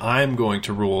 Johnson, I'm going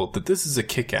to rule that this is a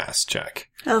kick-ass check.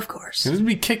 Of course. It would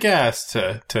be kick-ass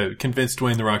to convince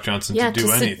Dwayne "The Rock" Johnson to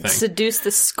do anything. Seduce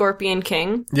the Scorpion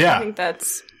King. Yeah. I think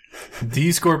that's...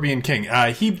 The Scorpion King.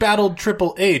 He battled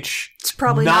Triple H. It's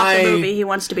probably not the movie he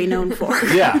wants to be known for.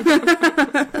 Yeah.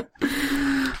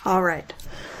 All right.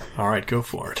 All right, go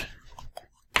for it.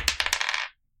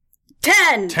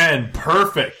 10! 10.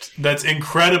 Perfect. That's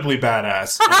incredibly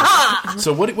badass.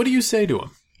 So what do you say to him?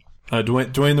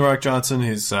 Dwayne "The Rock" Johnson,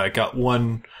 he's got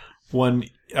one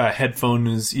headphone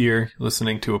in his ear,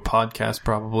 listening to a podcast,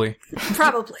 probably.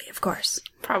 Probably, of course.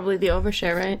 Probably the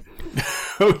overshare, right?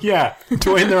 Oh, yeah.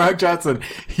 Dwayne "The Rock" Johnson.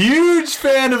 Huge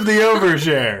fan of the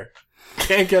overshare.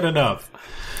 Can't get enough.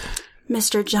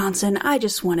 Mr. Johnson, I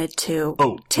just wanted to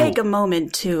take a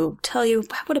moment to tell you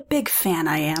what a big fan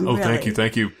I am. Oh, really.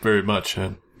 thank you very much.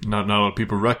 Not a lot of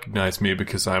people recognize me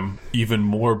because I'm even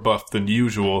more buff than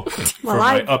usual for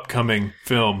my upcoming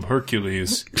film,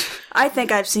 Hercules. I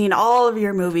think I've seen all of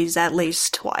your movies at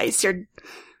least twice.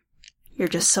 You're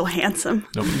just so handsome.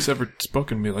 Nobody's ever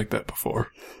spoken to me like that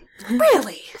before.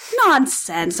 Really?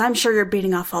 Nonsense. I'm sure you're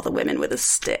beating off all the women with a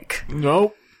stick.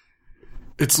 No.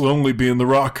 It's lonely being The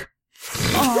Rock.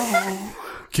 Oh.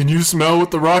 Can you smell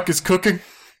what The Rock is cooking?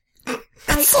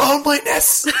 It's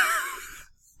loneliness.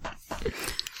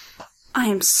 I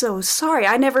am so sorry.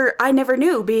 I never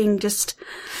knew, being just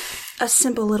a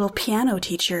simple little piano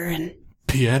teacher and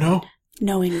Piano?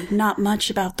 knowing not much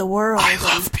about the world. I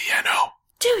love piano.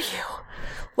 Do you?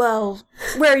 Well,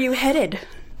 where are you headed?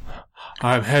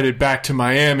 I'm headed back to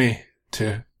Miami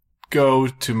to go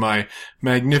to my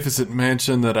magnificent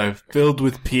mansion that I've filled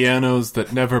with pianos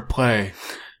that never play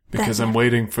because I'm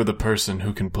waiting for the person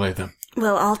who can play them.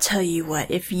 Well, I'll tell you what.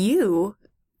 If you,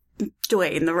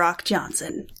 Dwayne The Rock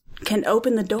Johnson, can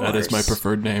open the doors... That is my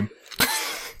preferred name.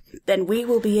 Then we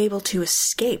will be able to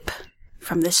escape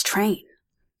from this train.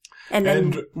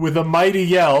 And with a mighty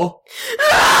yell...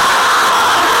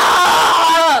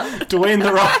 Dwayne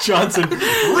The Rock Johnson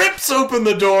rips open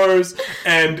the doors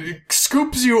and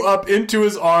scoops you up into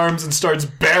his arms and starts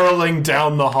barreling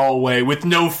down the hallway with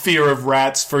no fear of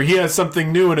rats, for he has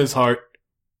something new in his heart.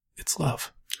 It's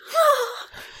love.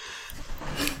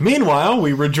 Meanwhile,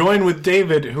 we rejoin with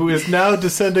David, who is now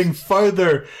descending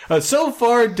farther, so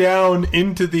far down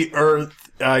into the earth,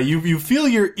 you feel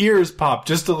your ears pop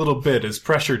just a little bit as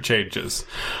pressure changes.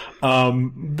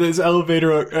 This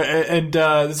elevator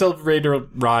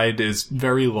ride is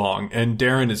very long, and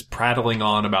Darren is prattling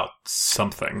on about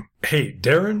something. Hey,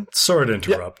 Darren, sorry to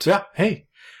interrupt. Yeah, hey.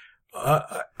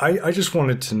 I just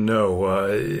wanted to know,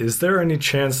 is there any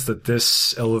chance that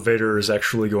this elevator is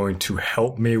actually going to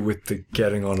help me with the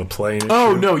getting on a plane issue?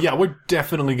 Oh, no, yeah, we're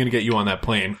definitely going to get you on that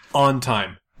plane on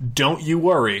time. Don't you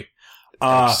worry.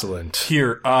 Excellent.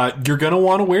 Here, you're going to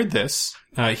want to wear this.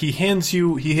 He hands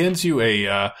you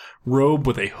a robe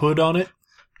with a hood on it.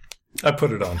 I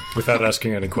put it on without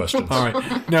asking any questions. All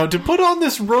right. Now, to put on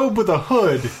this robe with a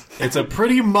hood, it's a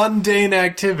pretty mundane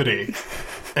activity,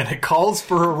 and it calls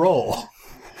for a roll.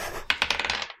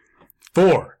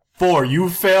 4. You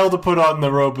fail to put on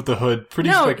the robe with the hood.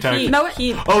 Pretty spectacular.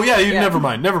 Oh, yeah, never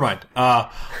mind.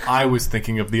 I was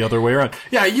thinking of the other way around.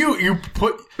 Yeah, you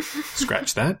put...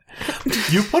 Scratch that.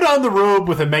 You put on the robe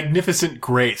with a magnificent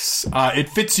grace. It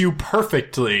fits you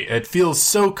perfectly. It feels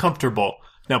so comfortable.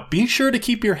 Now, be sure to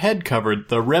keep your head covered.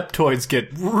 The reptoids get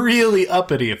really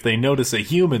uppity if they notice a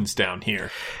human's down here.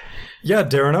 Yeah,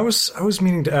 Darren, I was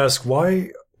meaning to ask,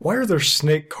 why are there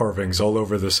snake carvings all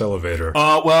over this elevator?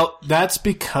 Well, that's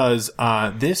because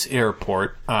this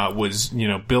airport was,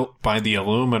 built by the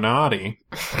Illuminati.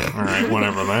 All right,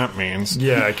 whatever that means.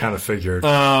 Yeah, I kind of figured.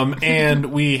 And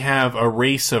we have a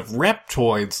race of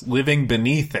reptoids living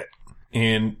beneath it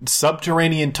in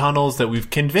subterranean tunnels that we've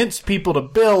convinced people to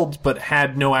build, but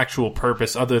had no actual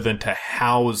purpose other than to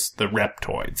house the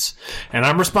reptoids. And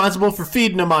I'm responsible for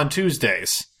feeding them on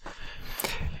Tuesdays.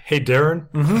 Hey, Darren.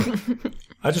 Mm-hmm.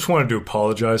 I just wanted to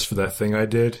apologize for that thing I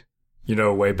did,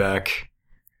 way back.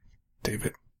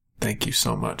 David, thank you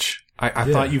so much. I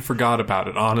thought you forgot about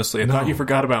it, honestly. I thought you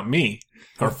forgot about me,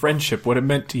 our friendship, what it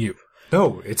meant to you.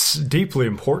 No, it's deeply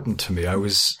important to me. I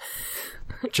was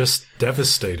just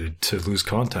devastated to lose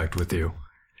contact with you.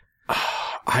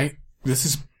 This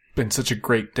has been such a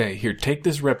great day. Here, take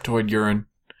this reptoid urine.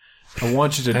 I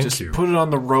want you to put it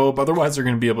on the robe, otherwise they're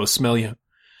going to be able to smell you.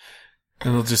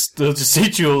 And they'll just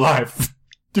eat you alive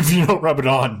if you don't rub it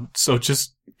on. So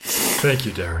just... Thank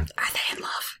you, Darren. Are they in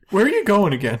love? Where are you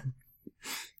going again?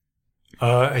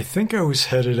 I think I was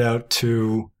headed out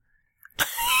to...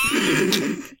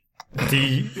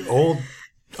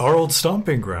 our old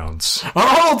stomping grounds.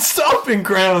 Our old stomping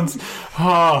grounds!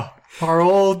 Ah, our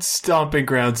old stomping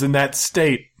grounds in that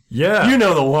state. Yeah. You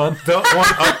know the one. The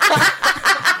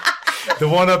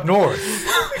one up north.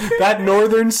 That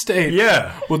northern state.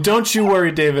 Yeah. Well, don't you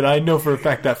worry, David. I know for a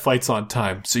fact that flight's on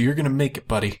time, so you're going to make it,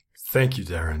 buddy. Thank you,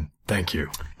 Darren. Thank you.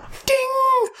 Ding!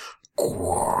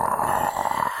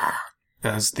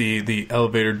 As the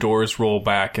elevator doors roll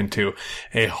back into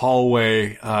a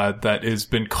hallway that has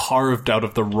been carved out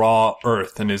of the raw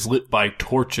earth and is lit by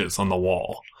torches on the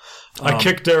wall. I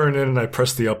kick Darren in and I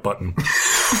press the up button.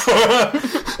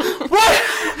 What?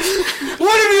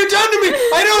 What have you done to me?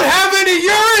 I don't have any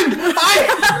urine!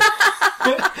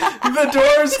 The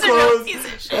doors close,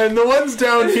 and the ones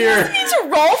down here... You need to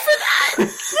roll for that?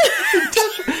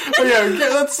 Oh yeah,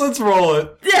 let's roll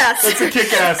it. Yes. That's a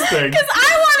kick-ass thing. Because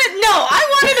I wanted to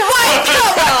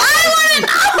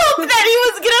hope that he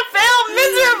was going to fail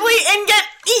miserably and get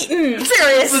eaten.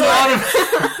 Seriously. A lot of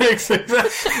things.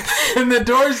 And the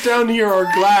doors down here are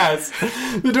glass.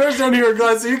 The doors down here are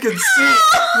glass so you can see.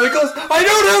 They goes, I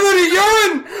don't have any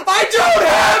urine! I don't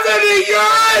have any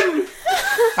urine!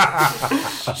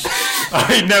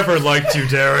 I never liked you,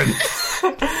 Darren.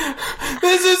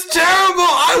 This is terrible!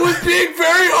 I was being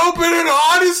very open and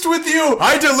honest with you!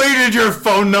 I deleted your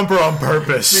phone number on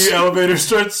purpose. The elevator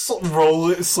starts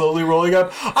slowly rolling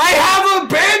up. I have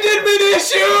abandonment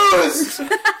issues!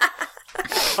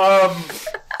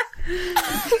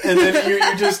 And then you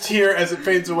just hear, as it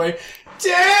fades away,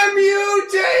 damn you,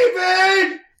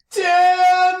 David!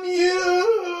 Damn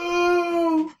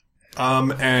you!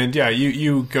 And yeah,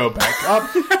 you go back up.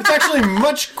 It's actually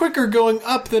much quicker going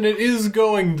up than it is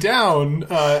going down.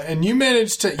 And you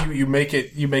manage to, you make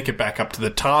it back up to the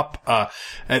top.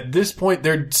 At this point,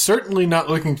 they're certainly not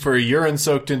looking for a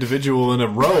urine-soaked individual in a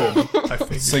robe.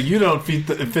 So you don't fit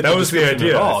the That was the description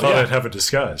idea. at all. I thought Yeah. I'd have a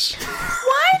disguise.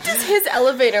 Why does his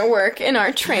elevator work and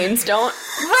our trains don't?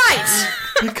 Right!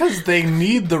 Because they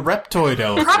need the Reptoid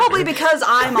elevator. Probably because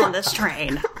I'm on this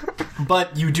train.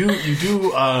 But you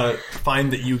do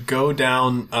find that you go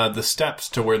down the steps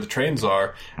to where the trains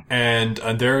are, and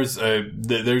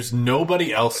there's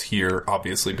nobody else here,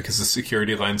 obviously, because the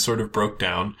security line sort of broke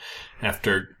down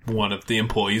after one of the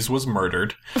employees was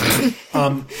murdered.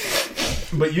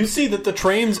 But you see that the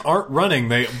trains aren't running.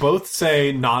 They both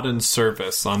say not in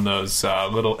service on those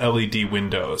little LED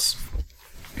windows.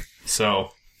 So,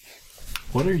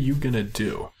 what are you gonna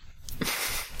do?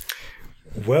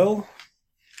 Well,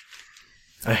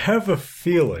 I have a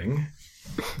feeling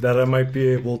that I might be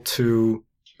able to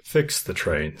fix the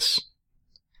trains.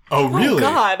 Oh, really?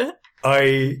 God.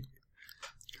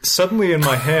 Suddenly in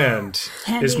my hand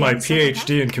is my and stuff like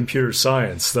PhD in computer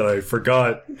science that I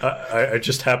forgot. I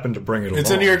just happened to bring it along.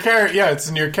 It's in your it's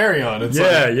in your carry-on. It's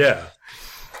Yeah.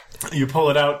 You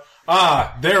pull it out.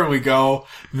 Ah, there we go.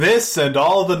 This and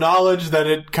all the knowledge that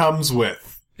it comes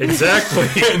with. Exactly.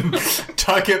 And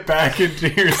tuck it back into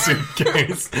your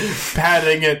suitcase,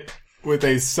 patting it with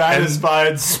a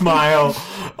satisfied smile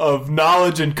of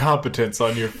knowledge and competence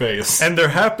on your face. And there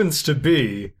happens to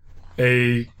be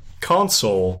a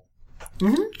console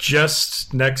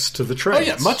just next to the trains.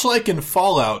 Oh yeah, much like in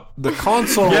Fallout, the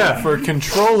console Yeah. for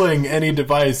controlling any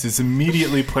device is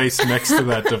immediately placed next to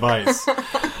that device.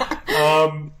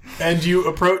 And you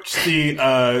approach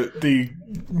the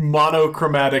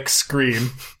monochromatic screen,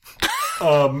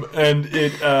 and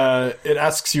it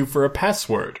asks you for a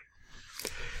password.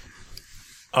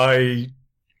 I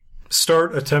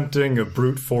start attempting a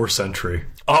brute force entry.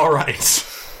 All right.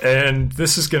 And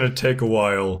this is going to take a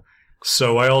while,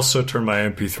 so I also turn my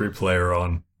MP3 player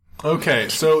on. Okay,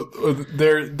 so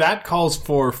that calls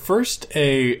for first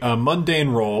a mundane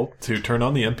roll to turn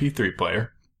on the MP3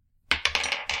 player.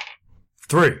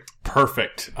 3.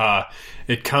 Perfect.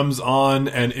 It comes on,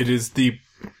 and it's the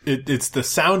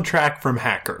soundtrack from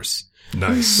Hackers.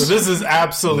 Nice. So this is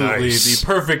absolutely Nice. the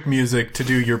perfect music to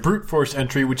do your brute force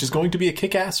entry, which is going to be a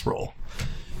kick-ass roll.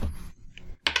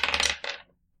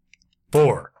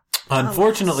 4.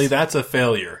 Unfortunately, that's a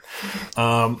failure.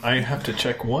 I have to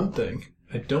check one thing.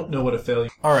 I don't know what a failure...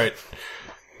 All right.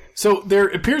 So there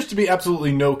appears to be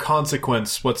absolutely no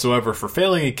consequence whatsoever for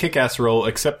failing a kick-ass roll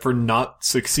except for not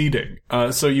succeeding.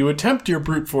 So you attempt your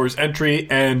brute force entry,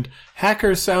 and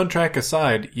Hacker's soundtrack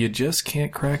aside, you just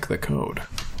can't crack the code.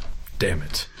 Damn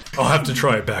it. I'll have to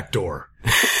try a back door.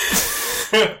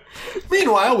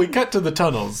 Meanwhile, we cut to the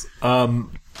tunnels.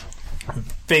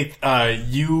 Faith,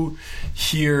 you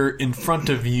hear in front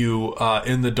of you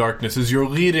in the darkness as you're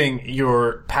leading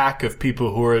your pack of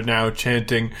people who are now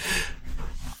chanting,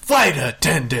 "Flight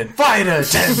attendant, flight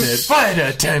attendant, flight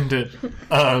attendant."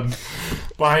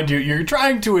 Behind you, you're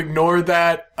trying to ignore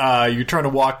that. You're trying to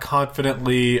walk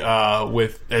confidently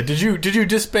with. Did you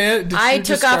disband? I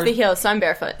took off the heels, so I'm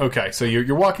barefoot. Okay, so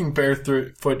you're walking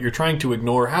barefoot. You're trying to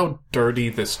ignore how dirty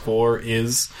this floor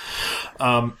is,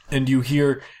 and you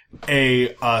hear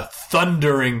a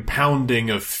thundering pounding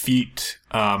of feet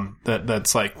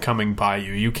that's like coming by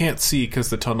you. You can't see because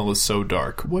the tunnel is so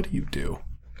dark. What do?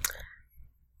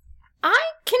 I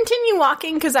continue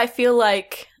walking because I feel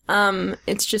like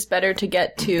it's just better to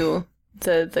get to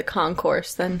the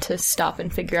concourse than to stop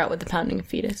and figure out what the pounding of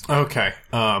feet is. Okay.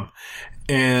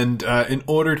 And in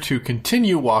order to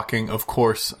continue walking, of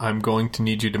course, I'm going to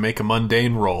need you to make a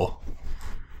mundane roll.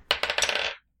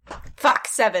 Fuck,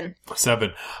 7.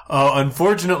 7.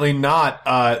 Unfortunately not.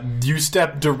 You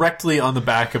step directly on the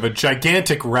back of a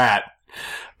gigantic rat.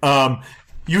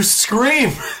 You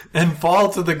scream and fall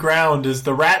to the ground as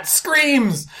the rat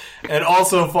screams and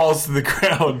also falls to the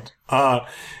ground.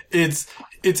 It's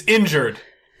injured.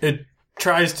 It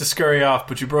tries to scurry off,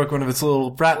 but you broke one of its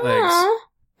little rat legs. Aw.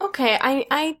 Okay,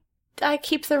 I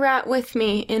keep the rat with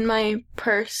me in my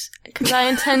purse because I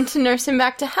intend to nurse him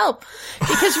back to health.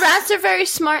 Because rats are very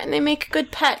smart and they make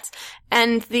good pets.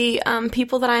 And the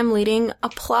people that I'm leading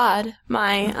applaud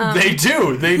my... They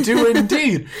do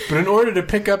indeed. But in order to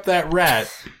pick up that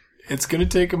rat, it's going to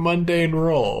take a mundane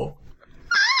roll.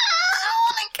 I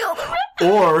want to kill the rat.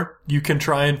 Or you can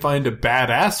try and find a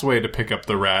badass way to pick up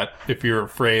the rat if you're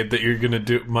afraid that you're going to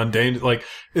do mundane. Like,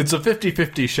 it's a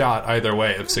 50-50 shot either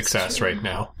way of success right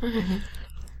now.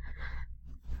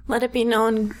 Let it be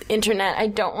known, Internet, I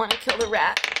don't want to kill the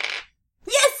rat.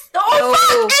 Yes!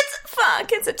 Oh,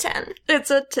 it's a 10. It's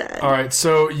a 10. All right,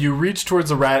 so you reach towards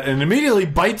the rat and it immediately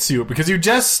bites you because you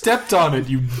just stepped on it,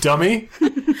 you dummy.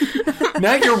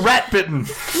 Now you're rat bitten.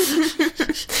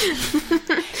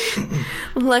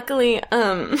 Luckily,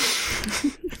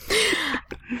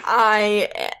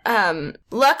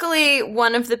 luckily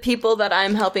one of the people that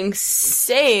I'm helping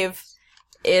save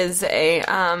is a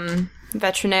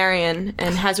veterinarian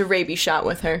and has a rabies shot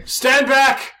with her. Stand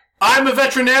back! I'm a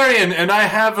veterinarian and I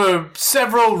have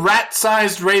several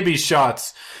rat-sized rabies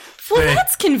shots. Well,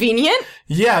 that's convenient.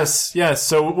 Yes.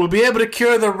 So we'll be able to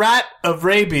cure the rat of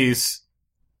rabies,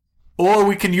 or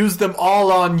we can use them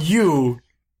all on you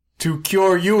to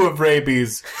cure you of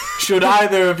rabies, should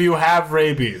either of you have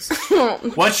rabies.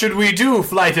 What should we do,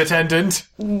 flight attendant?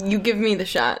 You give me the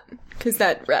shot, because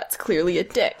that rat's clearly a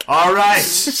dick. All right.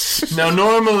 Now,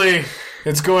 normally,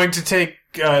 it's going to take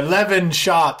 11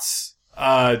 shots,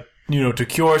 to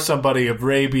cure somebody of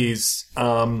rabies,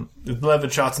 11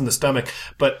 shots in the stomach.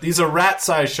 But these are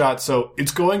rat-sized shots, so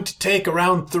it's going to take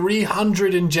around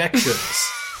 300 injections.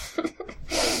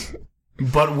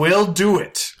 But we'll do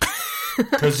it.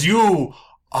 Because you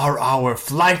are our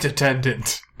flight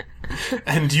attendant.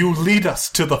 And you lead us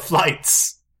to the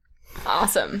flights.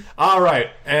 Awesome. All right,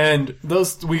 and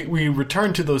those we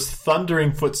return to those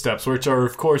thundering footsteps, which are,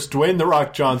 of course, Dwayne "The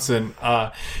Rock" Johnson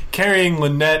carrying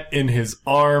Lynette in his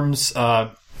arms,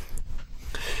 and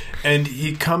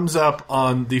he comes up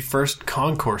on the first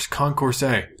concourse, Concourse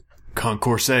A.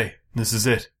 Concourse A. This is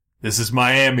it. This is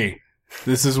Miami.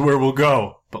 This is where we'll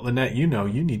go. But Lynette, you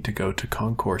need to go to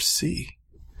Concourse C.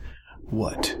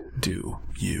 What do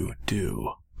you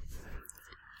do?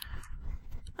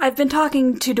 I've been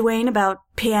talking to Dwayne about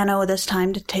piano this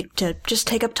time to just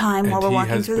take up time while we're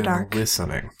walking through the dark.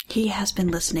 Listening. He has been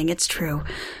listening, it's true.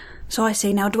 So I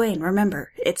say, now Dwayne,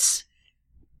 remember, it's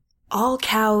all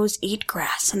cows eat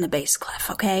grass in the base cliff,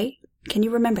 okay? Can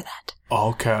you remember that?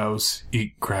 All cows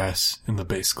eat grass in the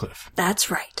base cliff.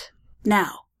 That's right.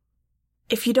 Now,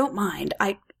 if you don't mind,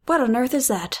 what on earth is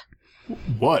that?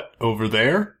 What, over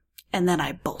there? And then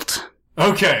I bolt.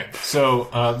 Okay, so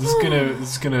this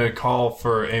is gonna call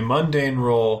for a mundane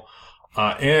roll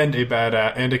and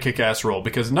a kick-ass roll,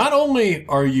 because not only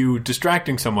are you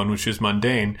distracting someone, which is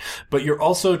mundane, but you're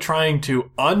also trying to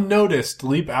unnoticed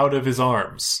leap out of his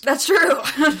arms. That's true.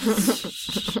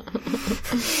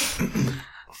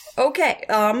 Okay,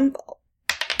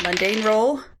 mundane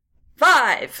roll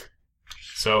 5.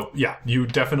 So yeah, you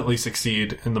definitely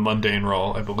succeed in the mundane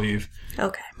roll, I believe.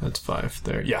 Okay. That's 5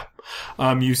 there. Yeah.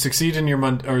 You succeed in your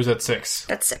or is that 6?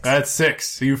 That's 6. That's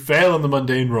 6. So you fail in the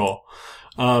mundane roll.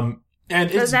 And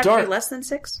it's does it have dark. to be less than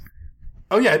 6?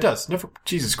 Oh yeah, it does. Never.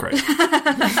 Jesus Christ.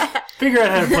 Figure out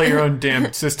how to play your own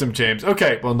damn system, James.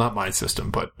 Okay, well, not my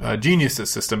system, but Genius's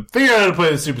system. Figure out how to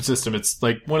play the stupid system. It's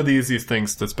like one of the easiest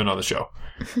things that's been on the show.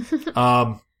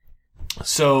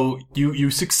 So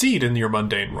you succeed in your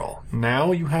mundane roll.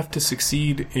 Now you have to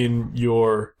succeed in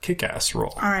your kick-ass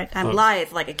roll. All right, I'm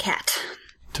lithe like a cat.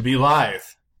 To be lithe.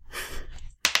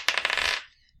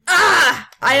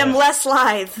 I am less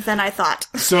lithe than I thought.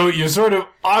 So you sort of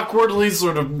awkwardly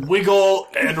sort of wiggle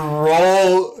and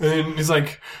roll, and he's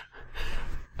like,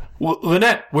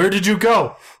 Lynette, where did you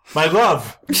go? My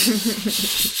love.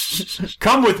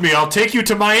 Come with me, I'll take you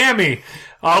to Miami.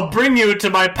 I'll bring you to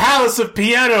my palace of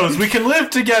pianos. We can live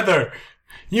together.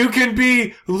 You can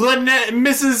be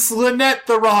Mrs. Lynette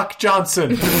 "The Rock"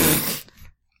 Johnson.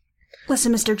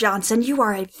 Listen, Mr. Johnson, you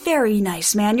are a very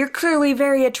nice man. You're clearly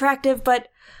very attractive, but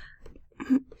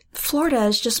Florida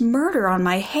is just murder on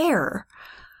my hair.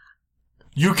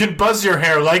 You can buzz your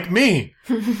hair like me.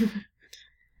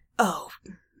 Oh,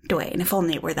 Dwayne, if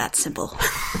only it were that simple.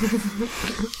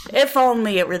 If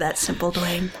only it were that simple,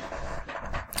 Dwayne.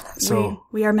 So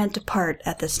we are meant to part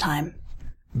at this time.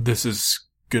 This is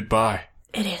goodbye.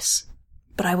 It is.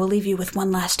 But I will leave you with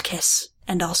one last kiss,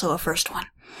 and also a first one.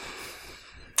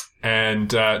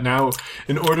 And now,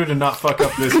 in order to not fuck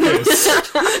up this kiss,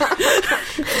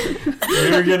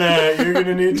 you're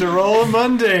gonna need to roll a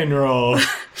mundane roll.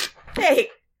 Hey,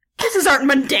 kisses aren't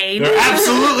mundane. They're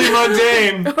absolutely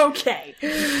mundane. Okay.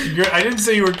 I didn't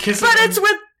say you were kissing. But it's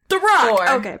with The Rock. 4.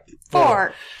 Okay,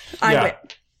 4. I Yeah. win.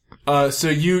 So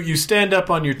you stand up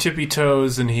on your tippy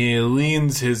toes, and he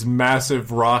leans his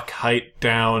massive rock height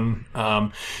down.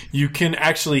 You can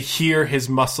actually hear his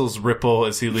muscles ripple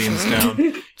as he leans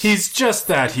down. He's just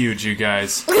that huge, you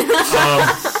guys.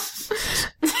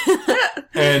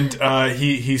 And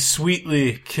he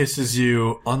sweetly kisses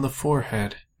you on the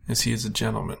forehead, as he is a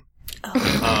gentleman.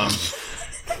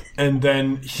 And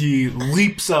then he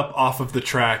leaps up off of the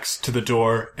tracks to the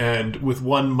door, and with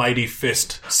one mighty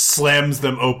fist slams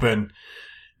them open.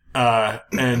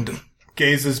 and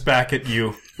gazes back at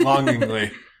you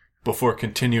longingly before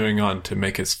continuing on to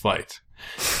make his flight.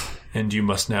 And you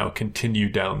must now continue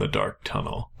down the dark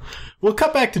tunnel. We'll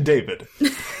cut back to David,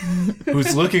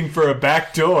 who's looking for a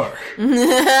back door.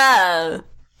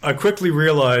 I quickly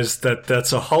realized that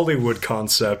that's a Hollywood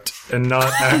concept and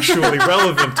not actually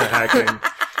relevant to hacking,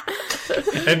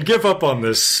 and give up on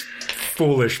this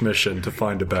foolish mission to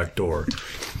find a back door.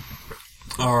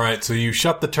 All right, so you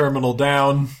shut the terminal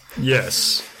down.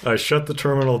 Yes, I shut the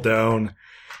terminal down,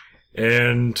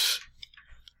 and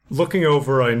looking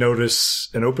over, I notice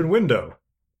an open window.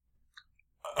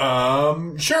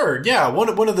 Sure, yeah. One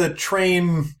of the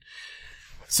train.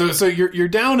 So you're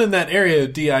down in that area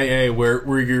of DIA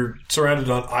where you're surrounded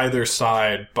on either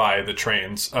side by the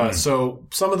trains. So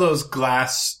some of those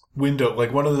glass window,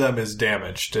 like one of them is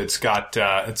damaged. It's got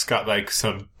like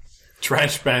some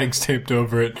trash bags taped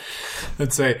over it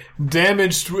that say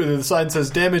damaged. The sign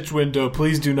says damaged window.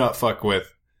 Please do not fuck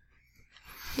with.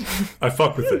 I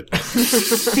fuck with it.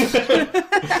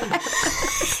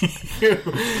 You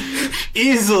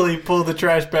easily pull the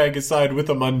trash bag aside with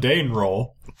a mundane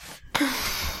roll.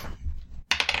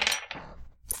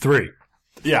 3.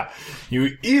 Yeah.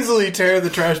 You easily tear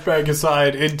the trash bag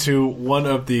aside into one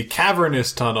of the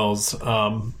cavernous tunnels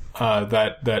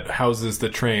that houses the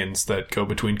trains that go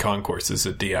between concourses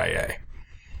at DIA.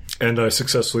 And I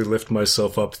successfully lift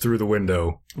myself up through the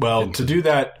window. Well, to do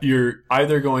that, you're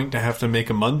either going to have to make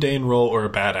a mundane roll or a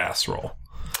badass roll.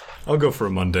 I'll go for a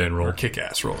mundane roll. Or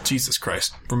kick-ass roll. Jesus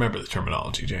Christ. Remember the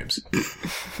terminology, James.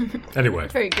 Anyway.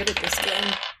 Very good at this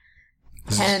game.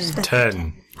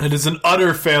 10. It is an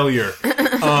utter failure.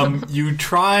 You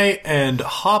try and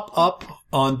hop up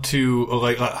onto,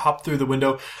 hop through the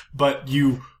window, but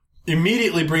you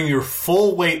immediately bring your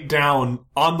full weight down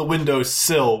on the window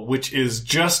sill, which is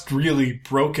just really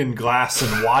broken glass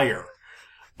and wire.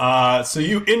 So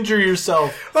you injure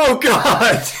yourself. Oh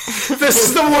God! This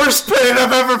is the worst pain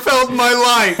I've ever felt in my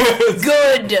life!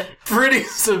 Good! Pretty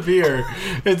severe.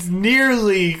 It's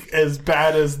nearly as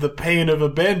bad as the pain of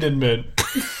abandonment.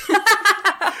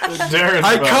 Darren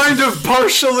I felt. kind of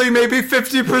partially, maybe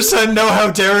 50% know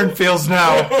how Darren feels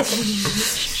now.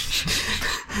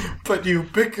 But you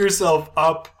pick yourself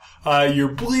up. You're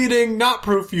bleeding, not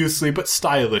profusely, but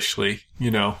stylishly,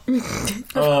 you know.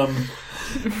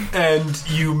 And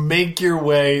you make your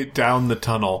way down the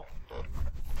tunnel.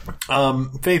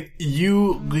 Faith,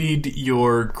 you lead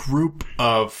your group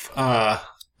of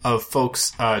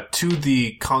folks to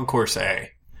the Concourse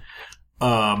A.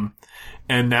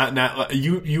 And now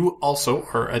you also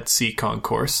are at C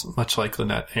Concourse, much like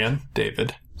Lynette and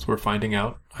David. So we're finding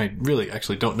out. I really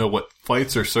actually don't know what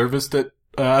flights are serviced at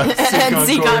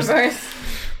C Concourse.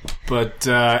 But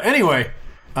anyway,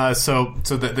 so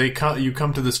that you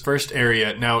come to this first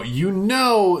area. Now you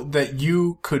know that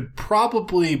you could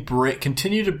probably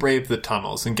continue to brave the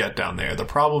tunnels and get down there. The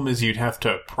problem is you'd have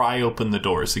to pry open the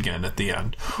doors again at the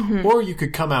end, or you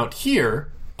could come out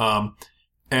here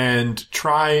and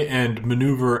try and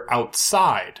maneuver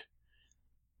outside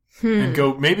and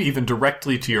go maybe even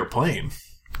directly to your plane.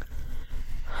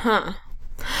 Huh.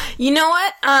 You know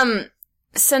what?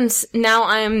 Since now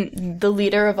I'm the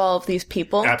leader of all of these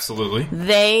people. Absolutely.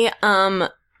 They,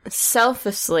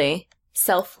 selflessly,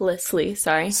 how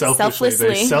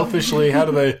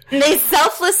do they? They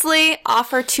selflessly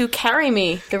offer to carry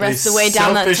me the rest of the way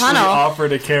down that tunnel. Offer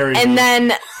to carry you. And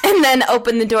then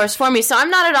open the doors for me. So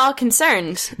I'm not at all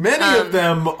concerned. Many of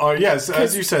them are, yes,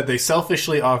 as you said, they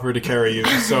selfishly offer to carry you.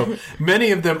 So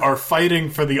many of them are fighting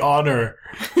for the honor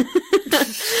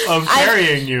of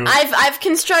carrying you. I've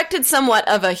constructed somewhat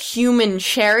of a human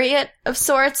chariot of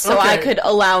sorts, so I could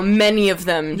allow many of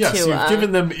them to... Yes, you've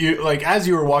given them, as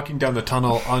you were walking down the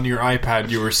tunnel on your iPad,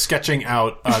 you were sketching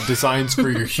out designs for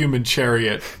your human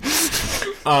chariot.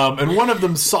 And one of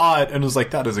them saw it and was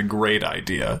like, that is a great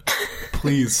idea.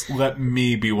 Please let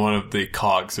me be one of the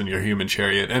cogs in your human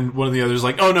chariot. And one of the others is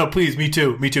like, oh no, please, me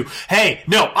too. Hey,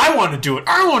 no, I want to do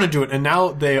it. And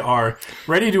now they are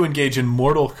ready to engage in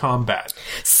mortal combat.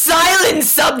 Silence,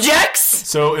 subjects!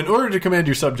 So in order to command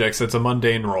your subjects, that's a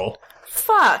mundane roll.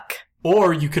 Fuck.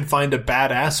 Or you can find a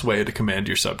badass way to command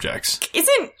your subjects.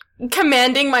 Isn't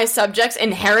commanding my subjects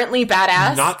inherently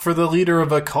badass? Not for the leader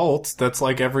of a cult. That's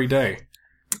like every day.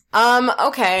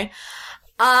 Okay.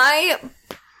 I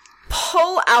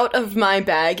pull out of my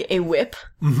bag a whip.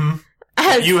 Mm-hmm.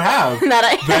 You have.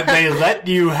 that they let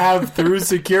you have through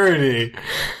security.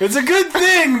 It's a good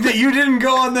thing that you didn't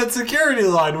go on that security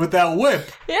line with that whip.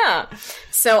 Yeah.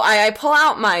 So I pull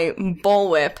out my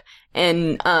bullwhip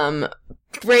and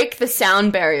break the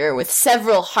sound barrier with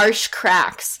several harsh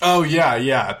cracks. Oh,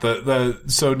 yeah.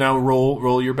 So now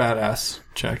roll your badass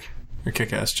check. Your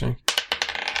kick-ass check.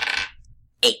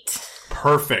 8.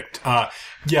 Perfect.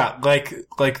 Yeah,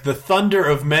 like the thunder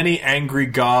of many angry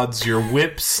gods, your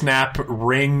whip snap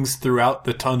rings throughout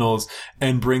the tunnels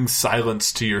and brings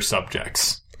silence to your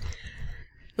subjects.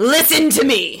 Listen to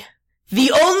me!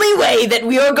 The only way that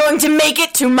we are going to make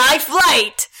it to my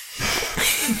flight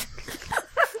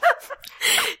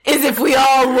is if we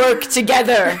all work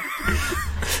together.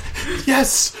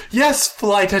 Yes,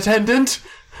 flight attendant.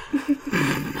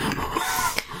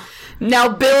 Now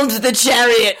build the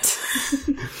chariot.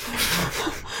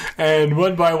 And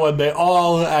one by one, they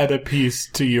all add a piece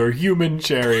to your human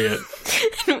chariot.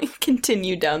 And we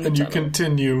continue down the tunnel. You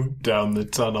continue down the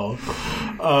tunnel.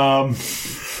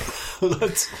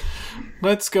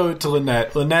 Let's go to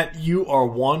Lynette. Lynette, you are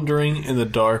wandering in the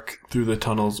dark through the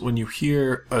tunnels when you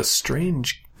hear a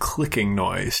strange clicking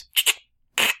noise.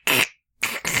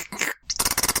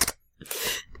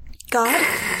 God?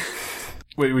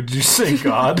 Wait, did you say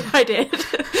God? I did.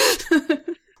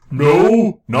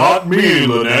 No, not me,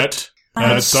 Lynette.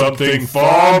 That's something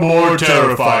far more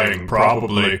terrifying,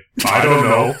 probably. I don't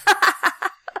know.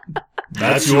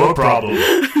 That's your problem.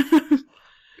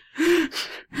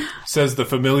 Says the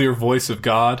familiar voice of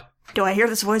God. Do I hear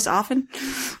this voice often?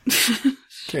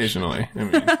 Occasionally. I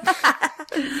mean.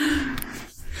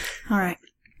 All right.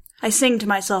 I sing to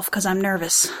myself because I'm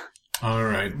nervous. All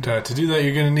right. To do that,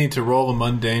 you're going to need to roll a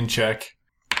mundane check.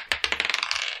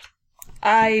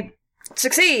 I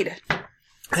succeed.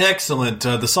 Excellent.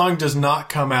 The song does not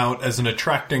come out as an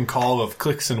attracting call of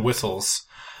clicks and whistles.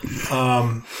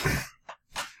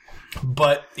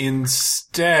 But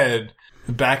instead,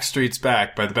 Backstreet's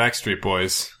Back by the Backstreet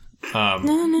Boys.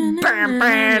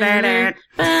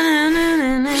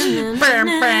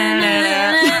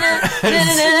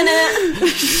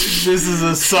 This is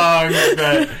a song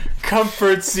that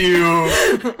comforts you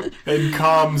and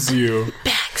calms you.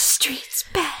 Backstreet's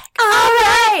back. All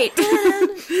right.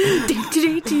 Have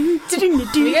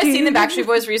you guys seen the Backstreet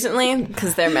Boys recently?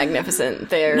 Because they're magnificent.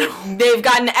 They've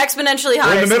gotten exponentially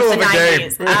hotter in the middle since of the a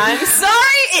 90s. game. I'm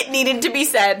sorry, it needed to be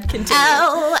said. Continue.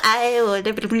 Oh, I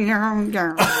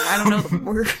don't know the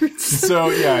words. So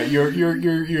yeah, you're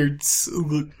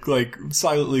like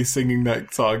silently singing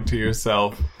that song to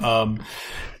yourself,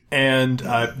 and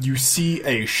you see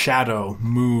a shadow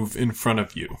move in front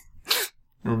of you,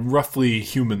 roughly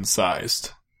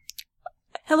human-sized.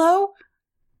 Hello?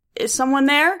 Is someone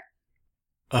there?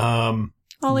 Ollie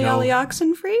No. Ollie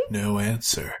oxen free? No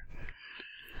answer.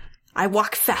 I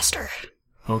walk faster.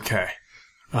 Okay.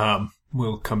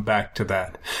 We'll come back to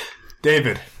that.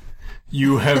 David,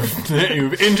 you've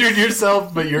injured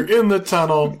yourself, but you're in the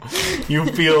tunnel. You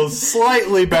feel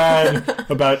slightly bad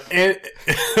about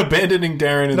abandoning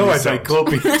Darren in the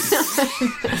Cyclopean.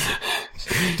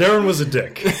 Darren was a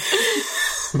dick.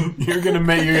 You're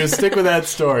gonna stick with that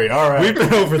story. All right. We've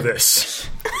been over this.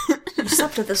 You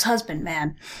slept with this husband,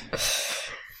 man.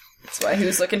 That's why he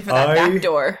was looking for that back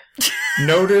door.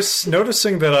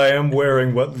 Noticing that I am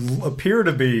wearing what appear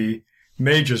to be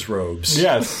mage's robes.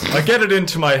 Yes. I get it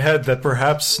into my head that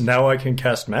perhaps now I can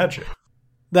cast magic.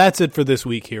 That's it for this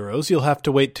week, heroes. You'll have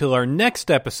to wait till our next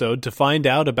episode to find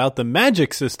out about the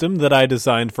magic system that I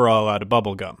designed for All Outta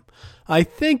Bubblegum. I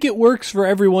think it works for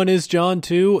Everyone Is John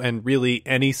too, and really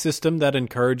any system that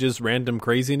encourages random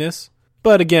craziness.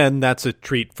 But again, that's a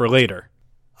treat for later.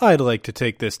 I'd like to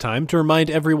take this time to remind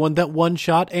everyone that One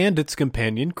Shot and its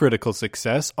companion, Critical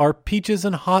Success, are Peaches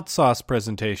and Hot Sauce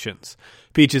presentations.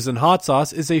 Peaches and Hot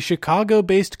Sauce is a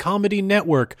Chicago-based comedy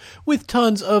network with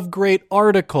tons of great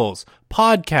articles,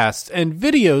 podcasts, and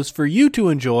videos for you to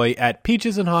enjoy at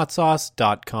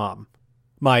peachesandhotsauce.com.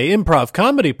 My improv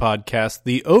comedy podcast,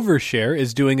 The Overshare,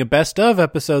 is doing a best of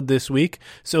episode this week,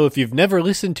 so if you've never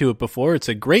listened to it before, it's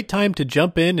a great time to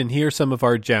jump in and hear some of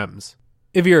our gems.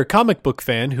 If you're a comic book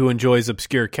fan who enjoys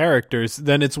obscure characters,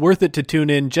 then it's worth it to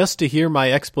tune in just to hear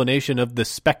my explanation of the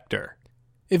Spectre.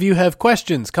 If you have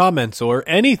questions, comments, or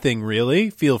anything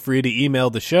really, feel free to email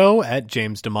the show at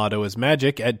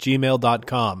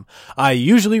jamesdamatoismagic@gmail.com. I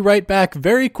usually write back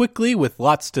very quickly with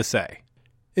lots to say.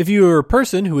 If you are a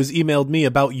person who has emailed me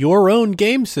about your own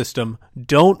game system,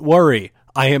 don't worry.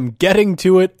 I am getting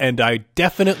to it, and I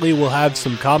definitely will have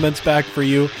some comments back for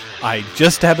you. I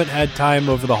just haven't had time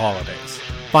over the holidays.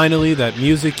 Finally, that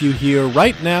music you hear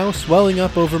right now swelling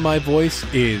up over my voice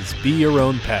is Be Your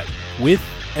Own Pet with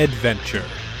Adventure.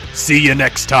 See you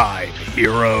next time,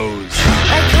 heroes.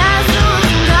 A castle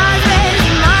in God's